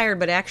 She retired,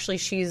 but actually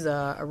she's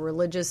a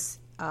religious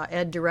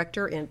ed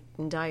director in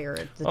Dyer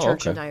at the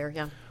church in okay. Dyer.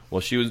 Yeah.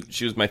 Well, she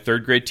was my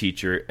third grade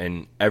teacher,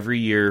 and every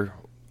year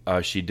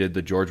she did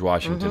the George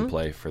Washington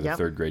play for the Yep.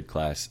 third grade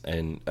class,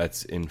 and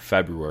that's in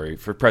February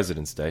for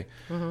President's Day.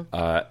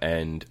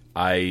 And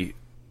I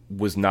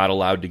was not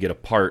allowed to get a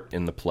part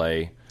in the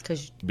play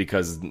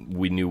because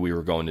we knew we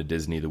were going to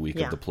Disney the week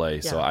of the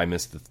play. So I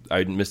missed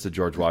the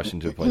George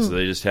Washington play. So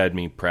they just had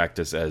me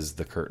practice as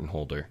the curtain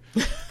holder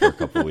for a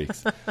couple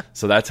weeks.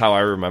 So that's how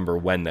I remember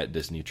when that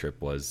Disney trip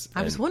was.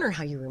 I was wondering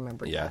how you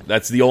remembered Yeah, that.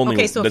 that's the only.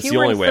 Okay, so that's if the you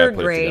were only in way I third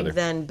put it grade, together.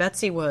 then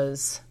Betsy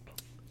was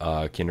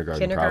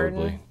Kindergarten,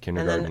 probably.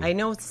 Kindergarten. and then I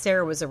know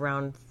Sarah was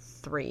around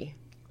 3.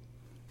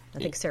 I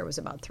think Sarah was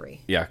about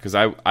 3. Yeah, because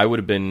I would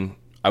have been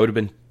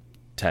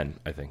 10,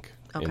 I think,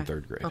 in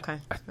third grade. Okay,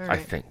 I right.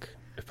 think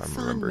if I'm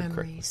Fun remembering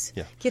memories.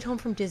 correctly. Yeah. Get home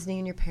from Disney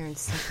and your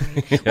parents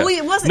separate. Well,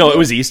 it wasn't. No, it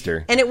was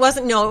Easter. And it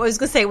wasn't. No, I was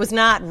going to say it was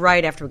not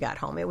right after we got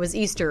home. It was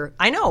Easter.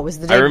 I know it was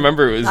the day. I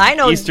remember it was I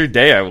know, Easter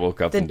Day. I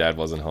woke up and Dad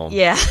wasn't home.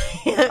 Yeah.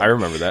 I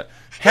remember that.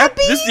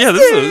 Happy this Easter!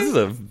 this is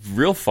a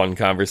real fun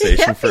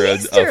conversation Happy for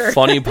Easter! a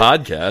funny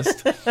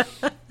podcast.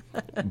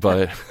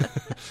 But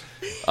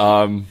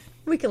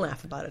we can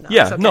laugh about it now.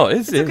 yeah, It's okay. no,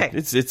 okay.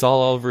 it's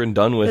all over and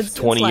done with It's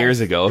 20 years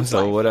life. ago. It's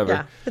so life. whatever.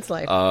 Yeah, it's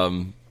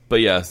life. But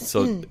yeah,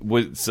 so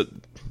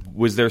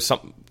was there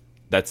something?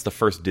 That's the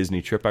first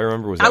Disney trip I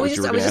remember. Was that I was what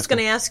you were just going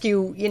going to ask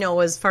you.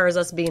 As far as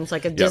us being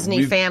like a Yeah,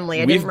 Disney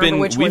family, I didn't remember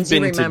which ones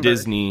you We've been remembered. to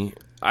Disney.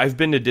 I've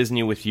been to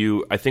Disney with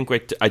you. I think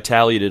I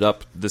tallied it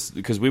up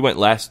because we went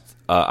last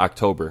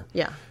October.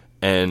 Yeah.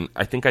 And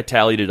I think I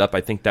tallied it up. I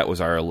think that was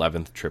our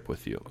 11th trip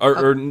with you,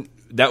 or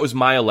that was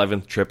my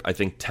 11th trip. I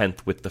think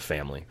 10th with the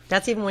family.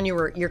 That's even when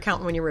you're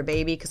counting when you were a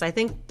baby, because I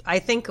think I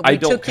we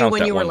don't took you count when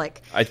that you were one.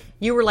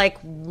 you were like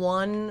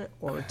 1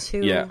 or 2.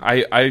 Yeah,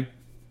 I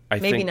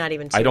Maybe think, not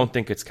even 2. I don't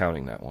think it's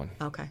counting that one.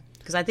 Okay.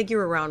 Because I think you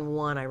were around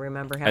 1, I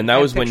remember. And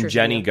that was when pictures of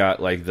Jenny you. got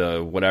like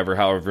the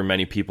however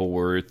many people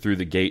were through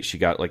the gate. She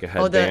got like a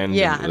headband.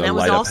 And that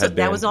was light-up also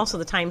headband.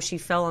 the time she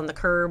fell on the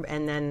curb,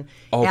 and then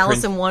Oh,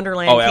 Alice Prince- in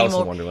Wonderland Oh, came Alice in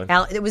over.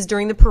 Wonderland. It was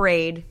during the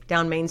parade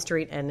down Main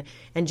Street, and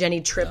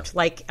Jenny tripped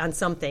like on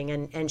something,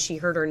 and she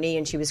hurt her knee,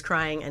 and she was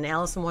crying. And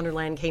Alice in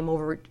Wonderland came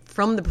over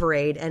from the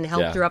parade and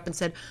helped Yeah. her up and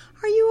said,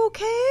 "Are you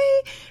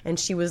okay?" And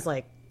she was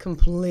like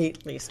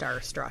completely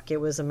starstruck. It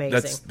was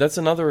amazing. That's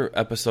another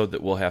episode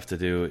that we'll have to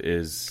do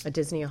is A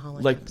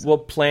Disney-aholic like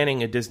episode.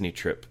 planning a Disney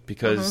trip,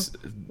 because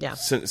Yeah.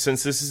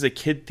 since this is a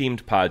kid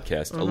themed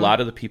podcast, a lot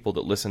of the people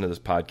that listen to this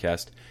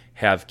podcast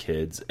have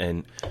kids,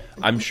 and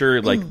I'm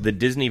sure like the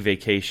Disney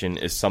vacation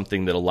is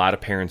something that a lot of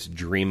parents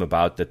dream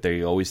about, that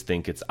they always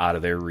think it's out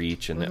of their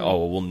reach, and that,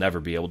 we'll never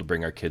be able to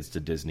bring our kids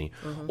to Disney.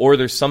 Or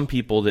there's some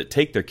people that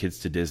take their kids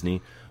to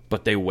Disney,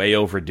 but they way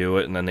overdo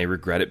it, and then they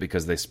regret it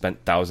because they spent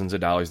thousands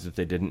of dollars that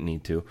they didn't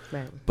need to.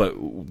 Right. But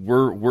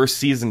we're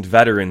seasoned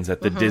veterans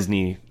at the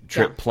Disney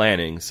trip Yeah.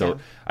 planning, so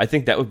I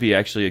think that would be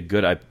actually a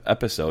good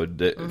episode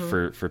that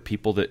for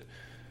people that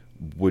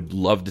would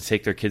love to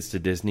take their kids to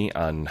Disney,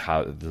 on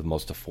how the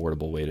most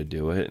affordable way to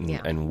do it, and, Yeah.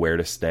 and where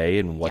to stay,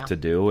 and what Yeah. to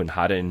do, and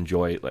how to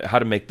enjoy, like, how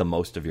to make the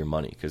most of your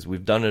money, because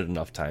we've done it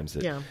enough times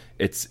that Yeah.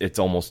 it's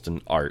almost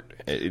an art.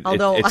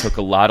 Although- it took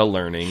a lot of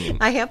learning. And,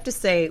 I have to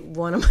say,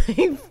 one of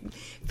my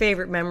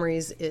favorite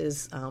memories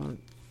is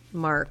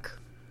Mark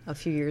a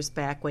few years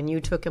back when you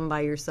took him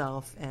by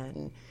yourself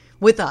and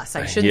with us.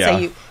 I shouldn't Yeah.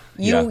 say you.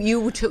 Yeah.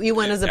 You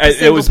went as a it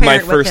single was my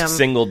parent with first him.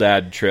 single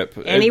dad trip,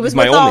 And he was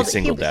my with only all,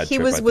 single dad he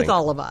trip. was I with think.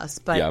 all of us,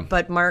 but Yeah.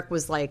 but Mark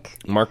was like,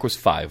 Mark was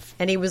 5.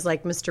 and he was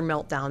like Mr.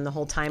 Meltdown the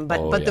whole time. But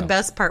Oh, but the yeah.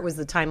 best part was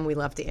the time we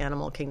left the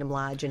Animal Kingdom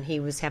Lodge, and he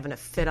was having a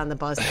fit on the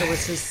bus. It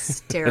was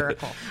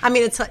hysterical. I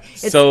mean, it's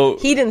So-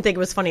 he didn't think it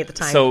was funny at the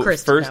time. So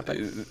Chris first,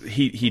 did, but-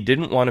 he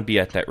didn't want to be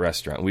at that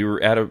restaurant. We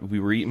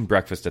were eating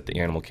breakfast at the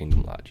Animal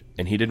Kingdom Lodge,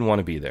 and he didn't want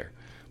to be there.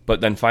 But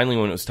then finally,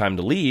 when it was time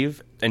to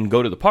leave and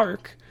go to the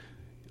park,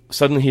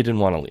 suddenly he didn't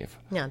want to leave.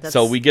 Yeah, that's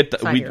so we get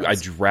I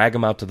 5-year-olds. drag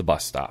him out to the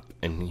bus stop,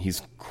 and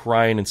he's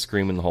crying and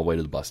screaming the whole way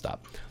to the bus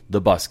stop.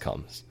 The bus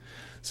comes.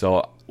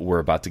 So we're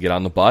about to get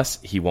on the bus.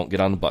 He won't get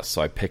on the bus.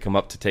 So I pick him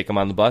up to take him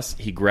on the bus.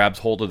 He grabs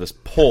hold of this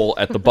pole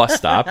at the bus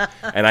stop,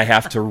 and I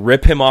have to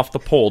rip him off the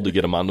pole to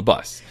get him on the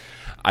bus.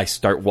 I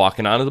start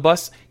walking onto the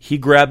bus. He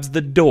grabs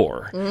the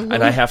door,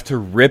 and I have to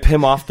rip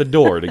him off the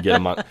door to get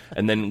him on.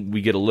 And then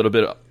we get a little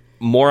bit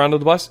more onto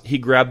the bus. He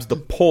grabs the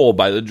pole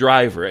by the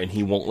driver, and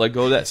he won't let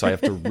go of that. So I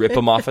have to rip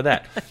him off of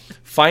that.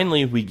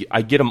 Finally,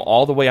 I get him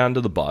all the way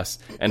onto the bus,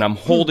 and I'm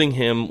holding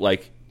him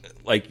like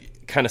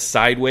kind of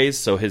sideways,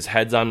 so his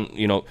head's on,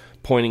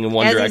 pointing in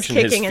one As he's direction.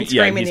 kicking and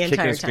screaming the he's kicking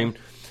entire and screaming.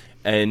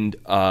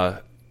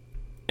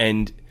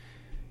 And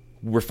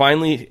we're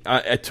finally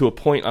to a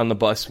point on the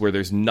bus where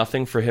there's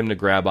nothing for him to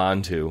grab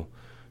onto.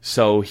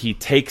 So he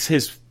takes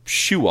his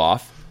shoe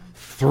off,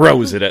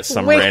 throws it at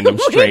some random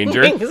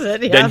stranger. Wings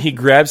it, yeah. Then he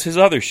grabs his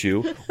other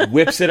shoe,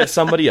 whips it at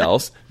somebody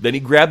else. Then he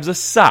grabs a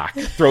sock,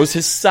 throws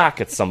his sock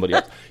at somebody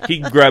else. He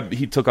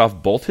took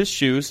off both his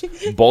shoes,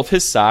 both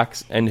his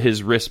socks, and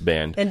his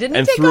wristband, And didn't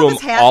he take threw off them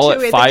his hat, all too? I at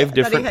think- I 5 thought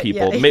different he had-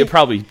 people. yeah. May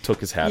probably took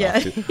his hat Yeah.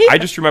 off too. I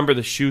just remember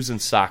the shoes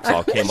and socks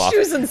all came off,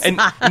 Shoes and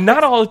socks.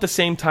 not all at the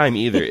same time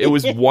either. It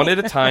was one at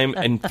a time,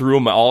 and threw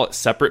them all at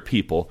separate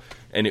people.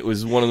 And it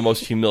was one of the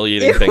most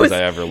humiliating things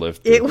I ever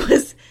lived through. It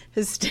was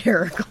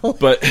hysterical,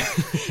 But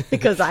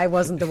because I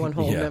wasn't the one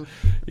holding him.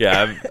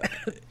 yeah,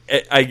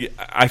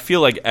 I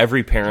feel like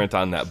every parent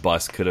on that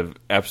bus could have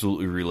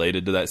absolutely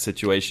related to that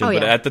situation. Oh,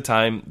 but yeah. at the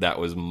time, that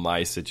was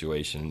my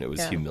situation, and it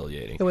was Yeah.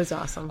 humiliating. It was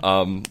awesome.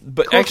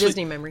 But Cool actually,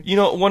 Disney memory.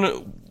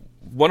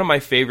 one of my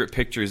favorite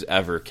pictures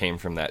ever came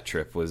from that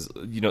trip. Was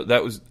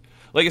that was,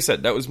 like I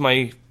said, that was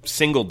my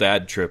single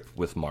dad trip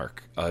with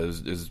Mark.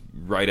 It was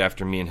right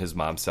after me and his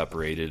mom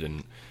separated,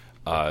 and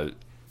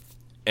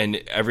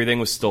everything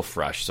was still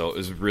fresh. So it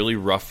was really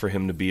rough for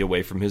him to be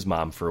away from his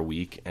mom for a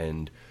week,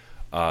 and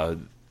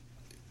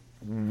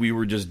we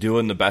were just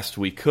doing the best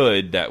we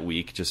could that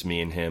week, just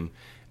me and him,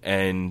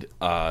 and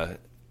the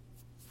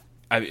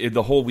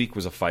whole week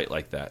was a fight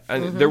like that.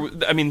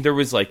 And there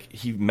was like,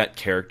 he met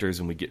characters,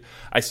 and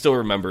I still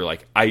remember,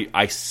 like,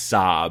 I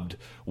sobbed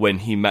when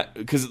he met,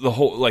 because the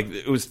whole, like,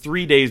 it was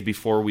 3 days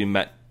before we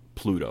met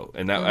Pluto,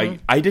 and that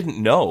I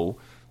didn't know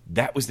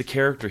that was the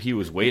character he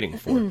was waiting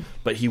for.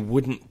 But he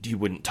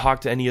wouldn't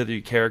talk to any other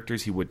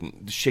characters. He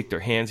wouldn't shake their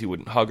hands. He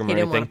wouldn't hug them He or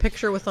didn't anything. want a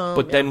picture with them.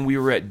 But yeah. then we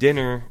were at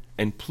dinner,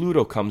 and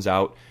Pluto comes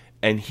out,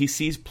 and he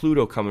sees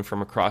Pluto coming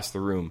from across the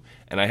room,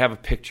 and I have a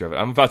picture of it.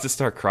 I'm about to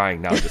start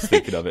crying now just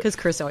thinking of it. Because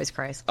Chris always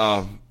cries.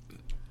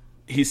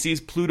 He sees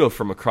Pluto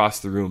from across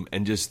the room,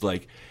 and just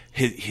like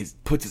his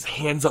puts his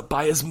hands up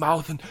by his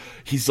mouth, and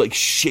he's like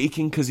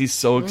shaking because he's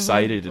so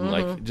excited, and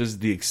like just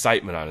the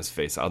excitement on his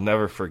face. I'll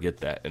never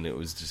forget that, and it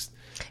was just.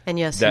 And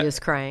yes, That, he is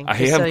crying. I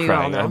just am so you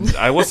all crying. know.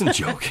 I wasn't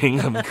joking.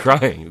 I'm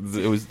crying.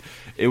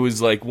 It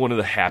was like one of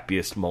the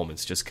happiest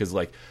moments, just because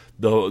like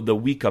the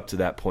week up to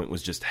that point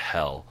was just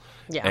hell,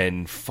 Yeah.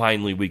 And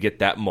finally we get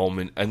that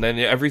moment, and then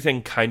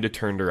everything kind of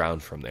turned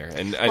around from there.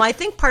 And well, I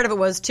think part of it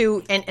was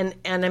too, and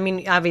I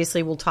mean,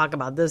 obviously we'll talk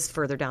about this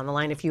further down the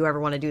line if you ever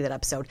want to do that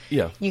episode.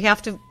 Yeah. You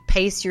have to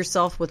pace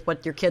yourself with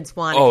what your kids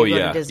want Oh, if you go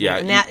yeah, to Disney.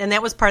 yeah. And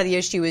that was part of the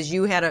issue is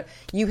you had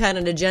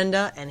an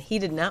agenda and he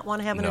did not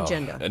want to have an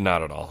agenda.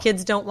 Not at all.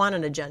 Kids don't want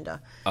an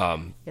agenda.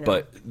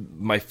 But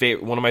my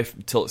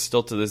favorite,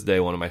 still to this day,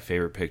 one of my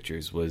favorite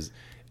pictures was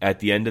at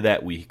the end of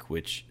that week,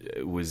 which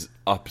was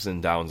ups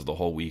and downs the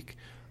whole week.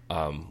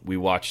 We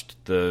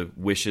watched the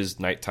Wishes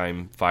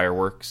nighttime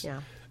fireworks,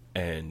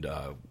 and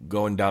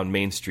going down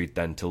Main Street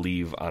then to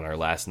leave on our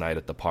last night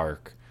at the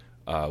park.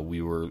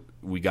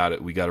 We got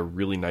a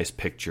really nice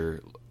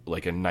picture,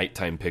 like a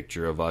nighttime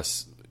picture of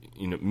us.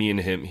 Me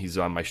and him. He's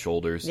on my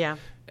shoulders,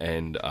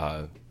 and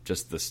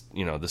just this,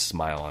 the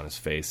smile on his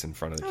face in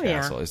front of the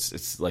castle. Yeah.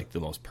 It's like the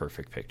most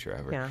perfect picture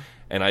ever. Yeah.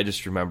 And I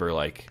just remember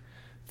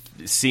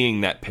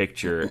seeing that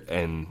picture,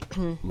 and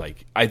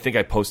I think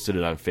I posted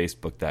it on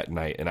Facebook that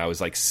night, and I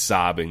was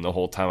sobbing the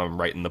whole time I'm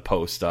writing the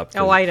post up.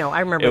 Oh, I know. I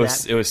remember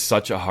that. It was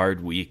such a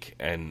hard week,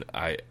 and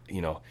I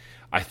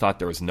thought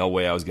there was no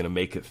way I was going to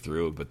make it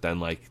through, but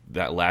then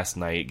that last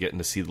night, getting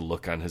to see the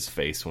look on his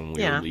face when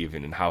we were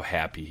leaving and how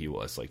happy he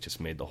was, just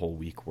made the whole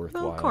week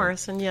worthwhile. Well, of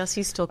course, and yes,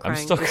 he's still crying.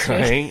 I'm still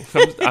crying.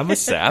 I'm a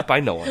sap.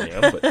 I know I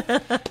am,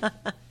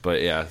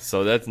 but yeah.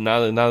 So that's now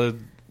that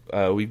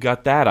we've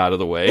got that out of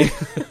the way.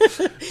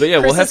 But yeah,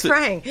 we'll have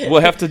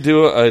to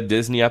do a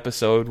Disney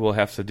episode. We'll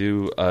have to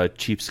do a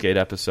Cheapskate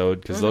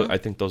episode because I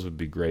think those would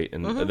be great,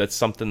 and that's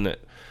something that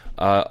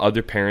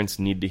other parents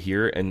need to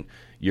hear. And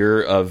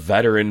you're a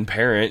veteran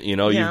parent,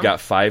 you've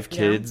got 5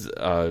 kids, 9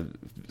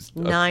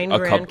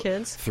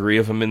 grandkids, 3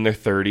 of them in their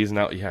 30s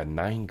now. Yeah,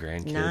 9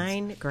 grandkids.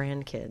 9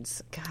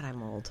 grandkids. God,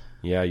 I'm old.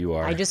 Yeah, you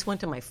are. I just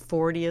went to my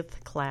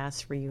 40th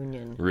class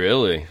reunion.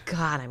 Really?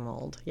 God, I'm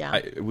old. Yeah.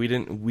 We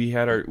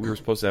were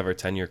supposed to have our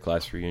 10-year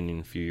class reunion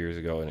a few years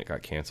ago, and it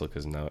got canceled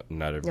because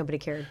nobody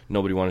cared.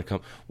 Nobody wanted to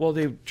come. Well,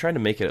 they tried to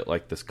make it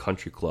at this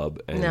country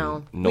club, and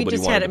nobody we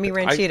just had it at Mi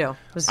Ranchito.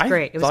 It was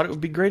great. I thought it would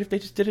be great if they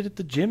just did it at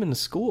the gym in the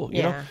school.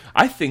 Yeah.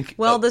 I think.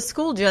 Well, the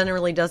school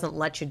generally doesn't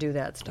let you do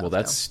that stuff. Well,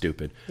 that's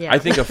stupid. Yeah. I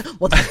think.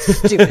 Well, that's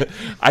stupid.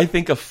 I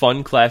think a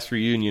fun class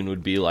reunion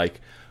would be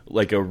like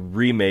a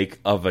remake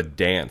of a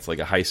dance, like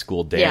a high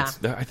school dance.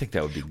 Yeah. I think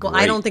that would be great.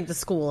 Well, I don't think the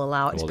school will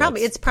allow it.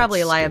 It's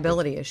probably a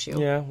liability issue.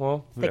 Yeah,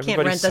 well, they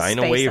can't rent sign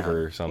the a waiver out.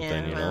 or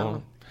something,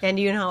 well. And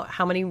you know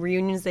how many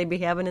reunions they'd be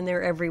having in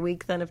there every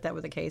week then if that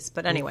were the case.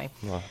 But anyway.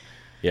 Well,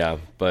 yeah,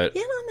 but...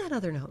 Yeah, on that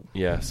other note.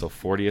 Yeah, so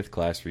 40th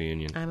class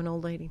reunion. I'm an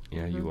old lady.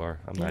 Yeah, you are.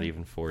 I'm not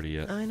even 40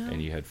 yet. I know. And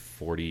you had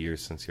 40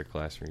 years since your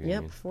class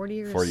reunion. Yep, 40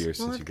 years. 40 years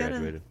since you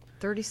graduated.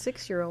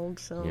 36-year-old,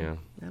 so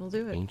that'll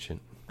do it.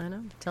 Ancient. I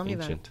know. Tell me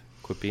about it.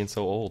 Quit being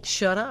so old.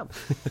 Shut up.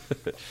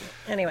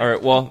 Anyway. All right.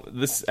 Well,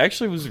 this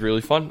actually was really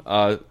fun.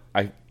 I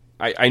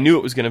knew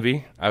it was going to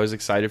be. I was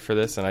excited for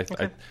this, and I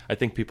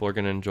think people are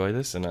going to enjoy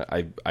this, and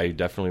I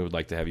definitely would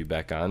like to have you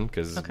back on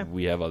because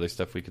we have other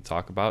stuff we could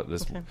talk about.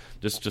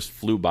 This just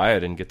flew by. I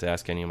didn't get to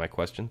ask any of my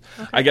questions.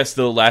 Okay. I guess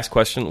the last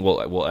question,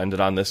 we'll end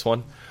it on this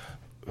one.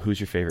 Who's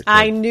your favorite kid?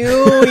 I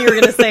knew you were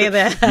going to say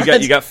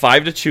that. You got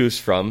 5 to choose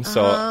from,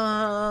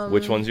 so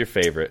which one's your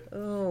favorite?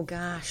 Oh,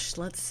 gosh.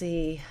 Let's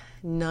see.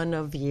 None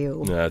of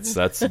you.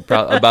 That's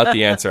about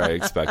the answer I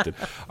expected.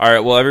 All right,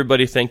 well,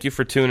 everybody, thank you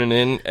for tuning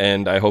in,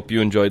 and I hope you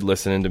enjoyed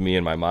listening to me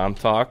and my mom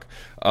talk.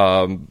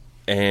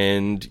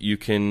 And you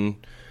can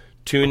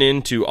tune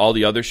in to all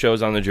the other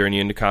shows on the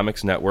Journey into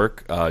Comics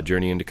Network,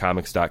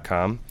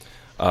 journeyintocomics.com.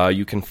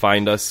 You can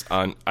find us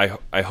on,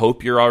 I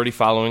hope you're already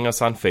following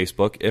us on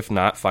Facebook. If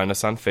not, find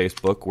us on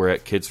Facebook. We're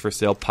at Kids for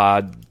Sale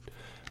Pod,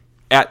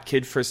 at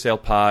Kid for Sale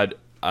Pod.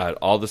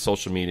 All the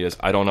social medias.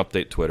 I don't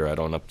update Twitter. I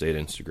don't update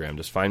Instagram.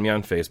 Just find me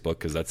on Facebook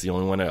because that's the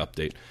only one I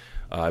update.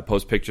 I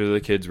post pictures of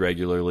the kids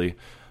regularly.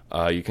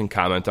 You can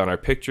comment on our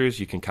pictures.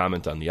 You can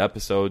comment on the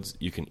episodes.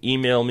 You can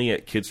email me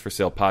at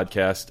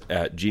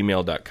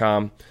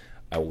kidsforsalepodcast@gmail.com.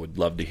 I would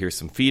love to hear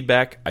some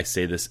feedback. I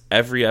say this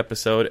every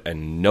episode,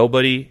 and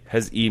nobody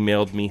has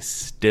emailed me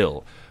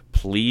still.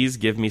 Please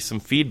give me some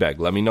feedback.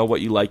 Let me know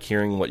what you like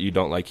hearing, what you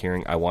don't like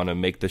hearing. I want to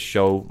make the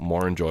show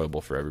more enjoyable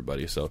for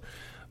everybody. So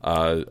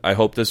I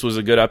hope this was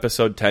a good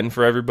episode 10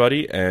 for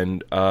everybody.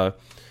 And for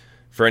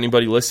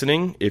anybody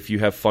listening, if you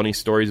have funny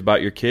stories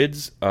about your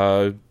kids,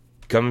 come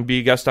and be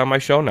a guest on my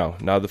show now.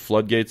 Now the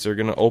floodgates are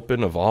going to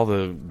open of all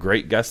the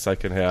great guests I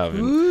can have.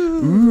 And,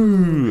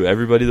 ooh,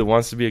 everybody that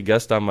wants to be a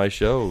guest on my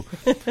show.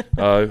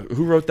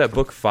 Who wrote that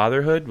book,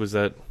 Fatherhood? Was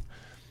that...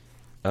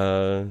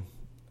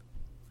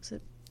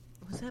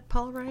 Was that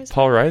Paul Reiser?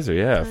 Paul Reiser,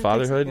 yeah.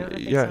 Fatherhood. I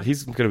think so. So.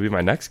 He's going to be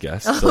my next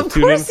guest. So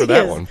tune in for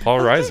that one.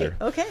 Paul Reiser.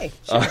 Okay.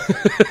 Sure.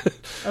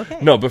 Okay.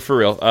 No, but for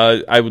real,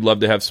 I would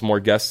love to have some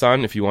more guests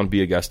on. If you want to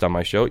be a guest on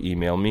my show,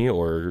 email me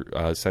or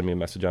send me a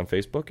message on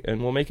Facebook,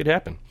 and we'll make it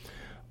happen.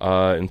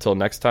 Until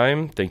next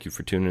time, thank you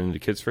for tuning in to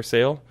Kids for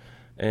Sale,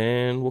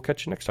 and we'll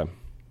catch you next time.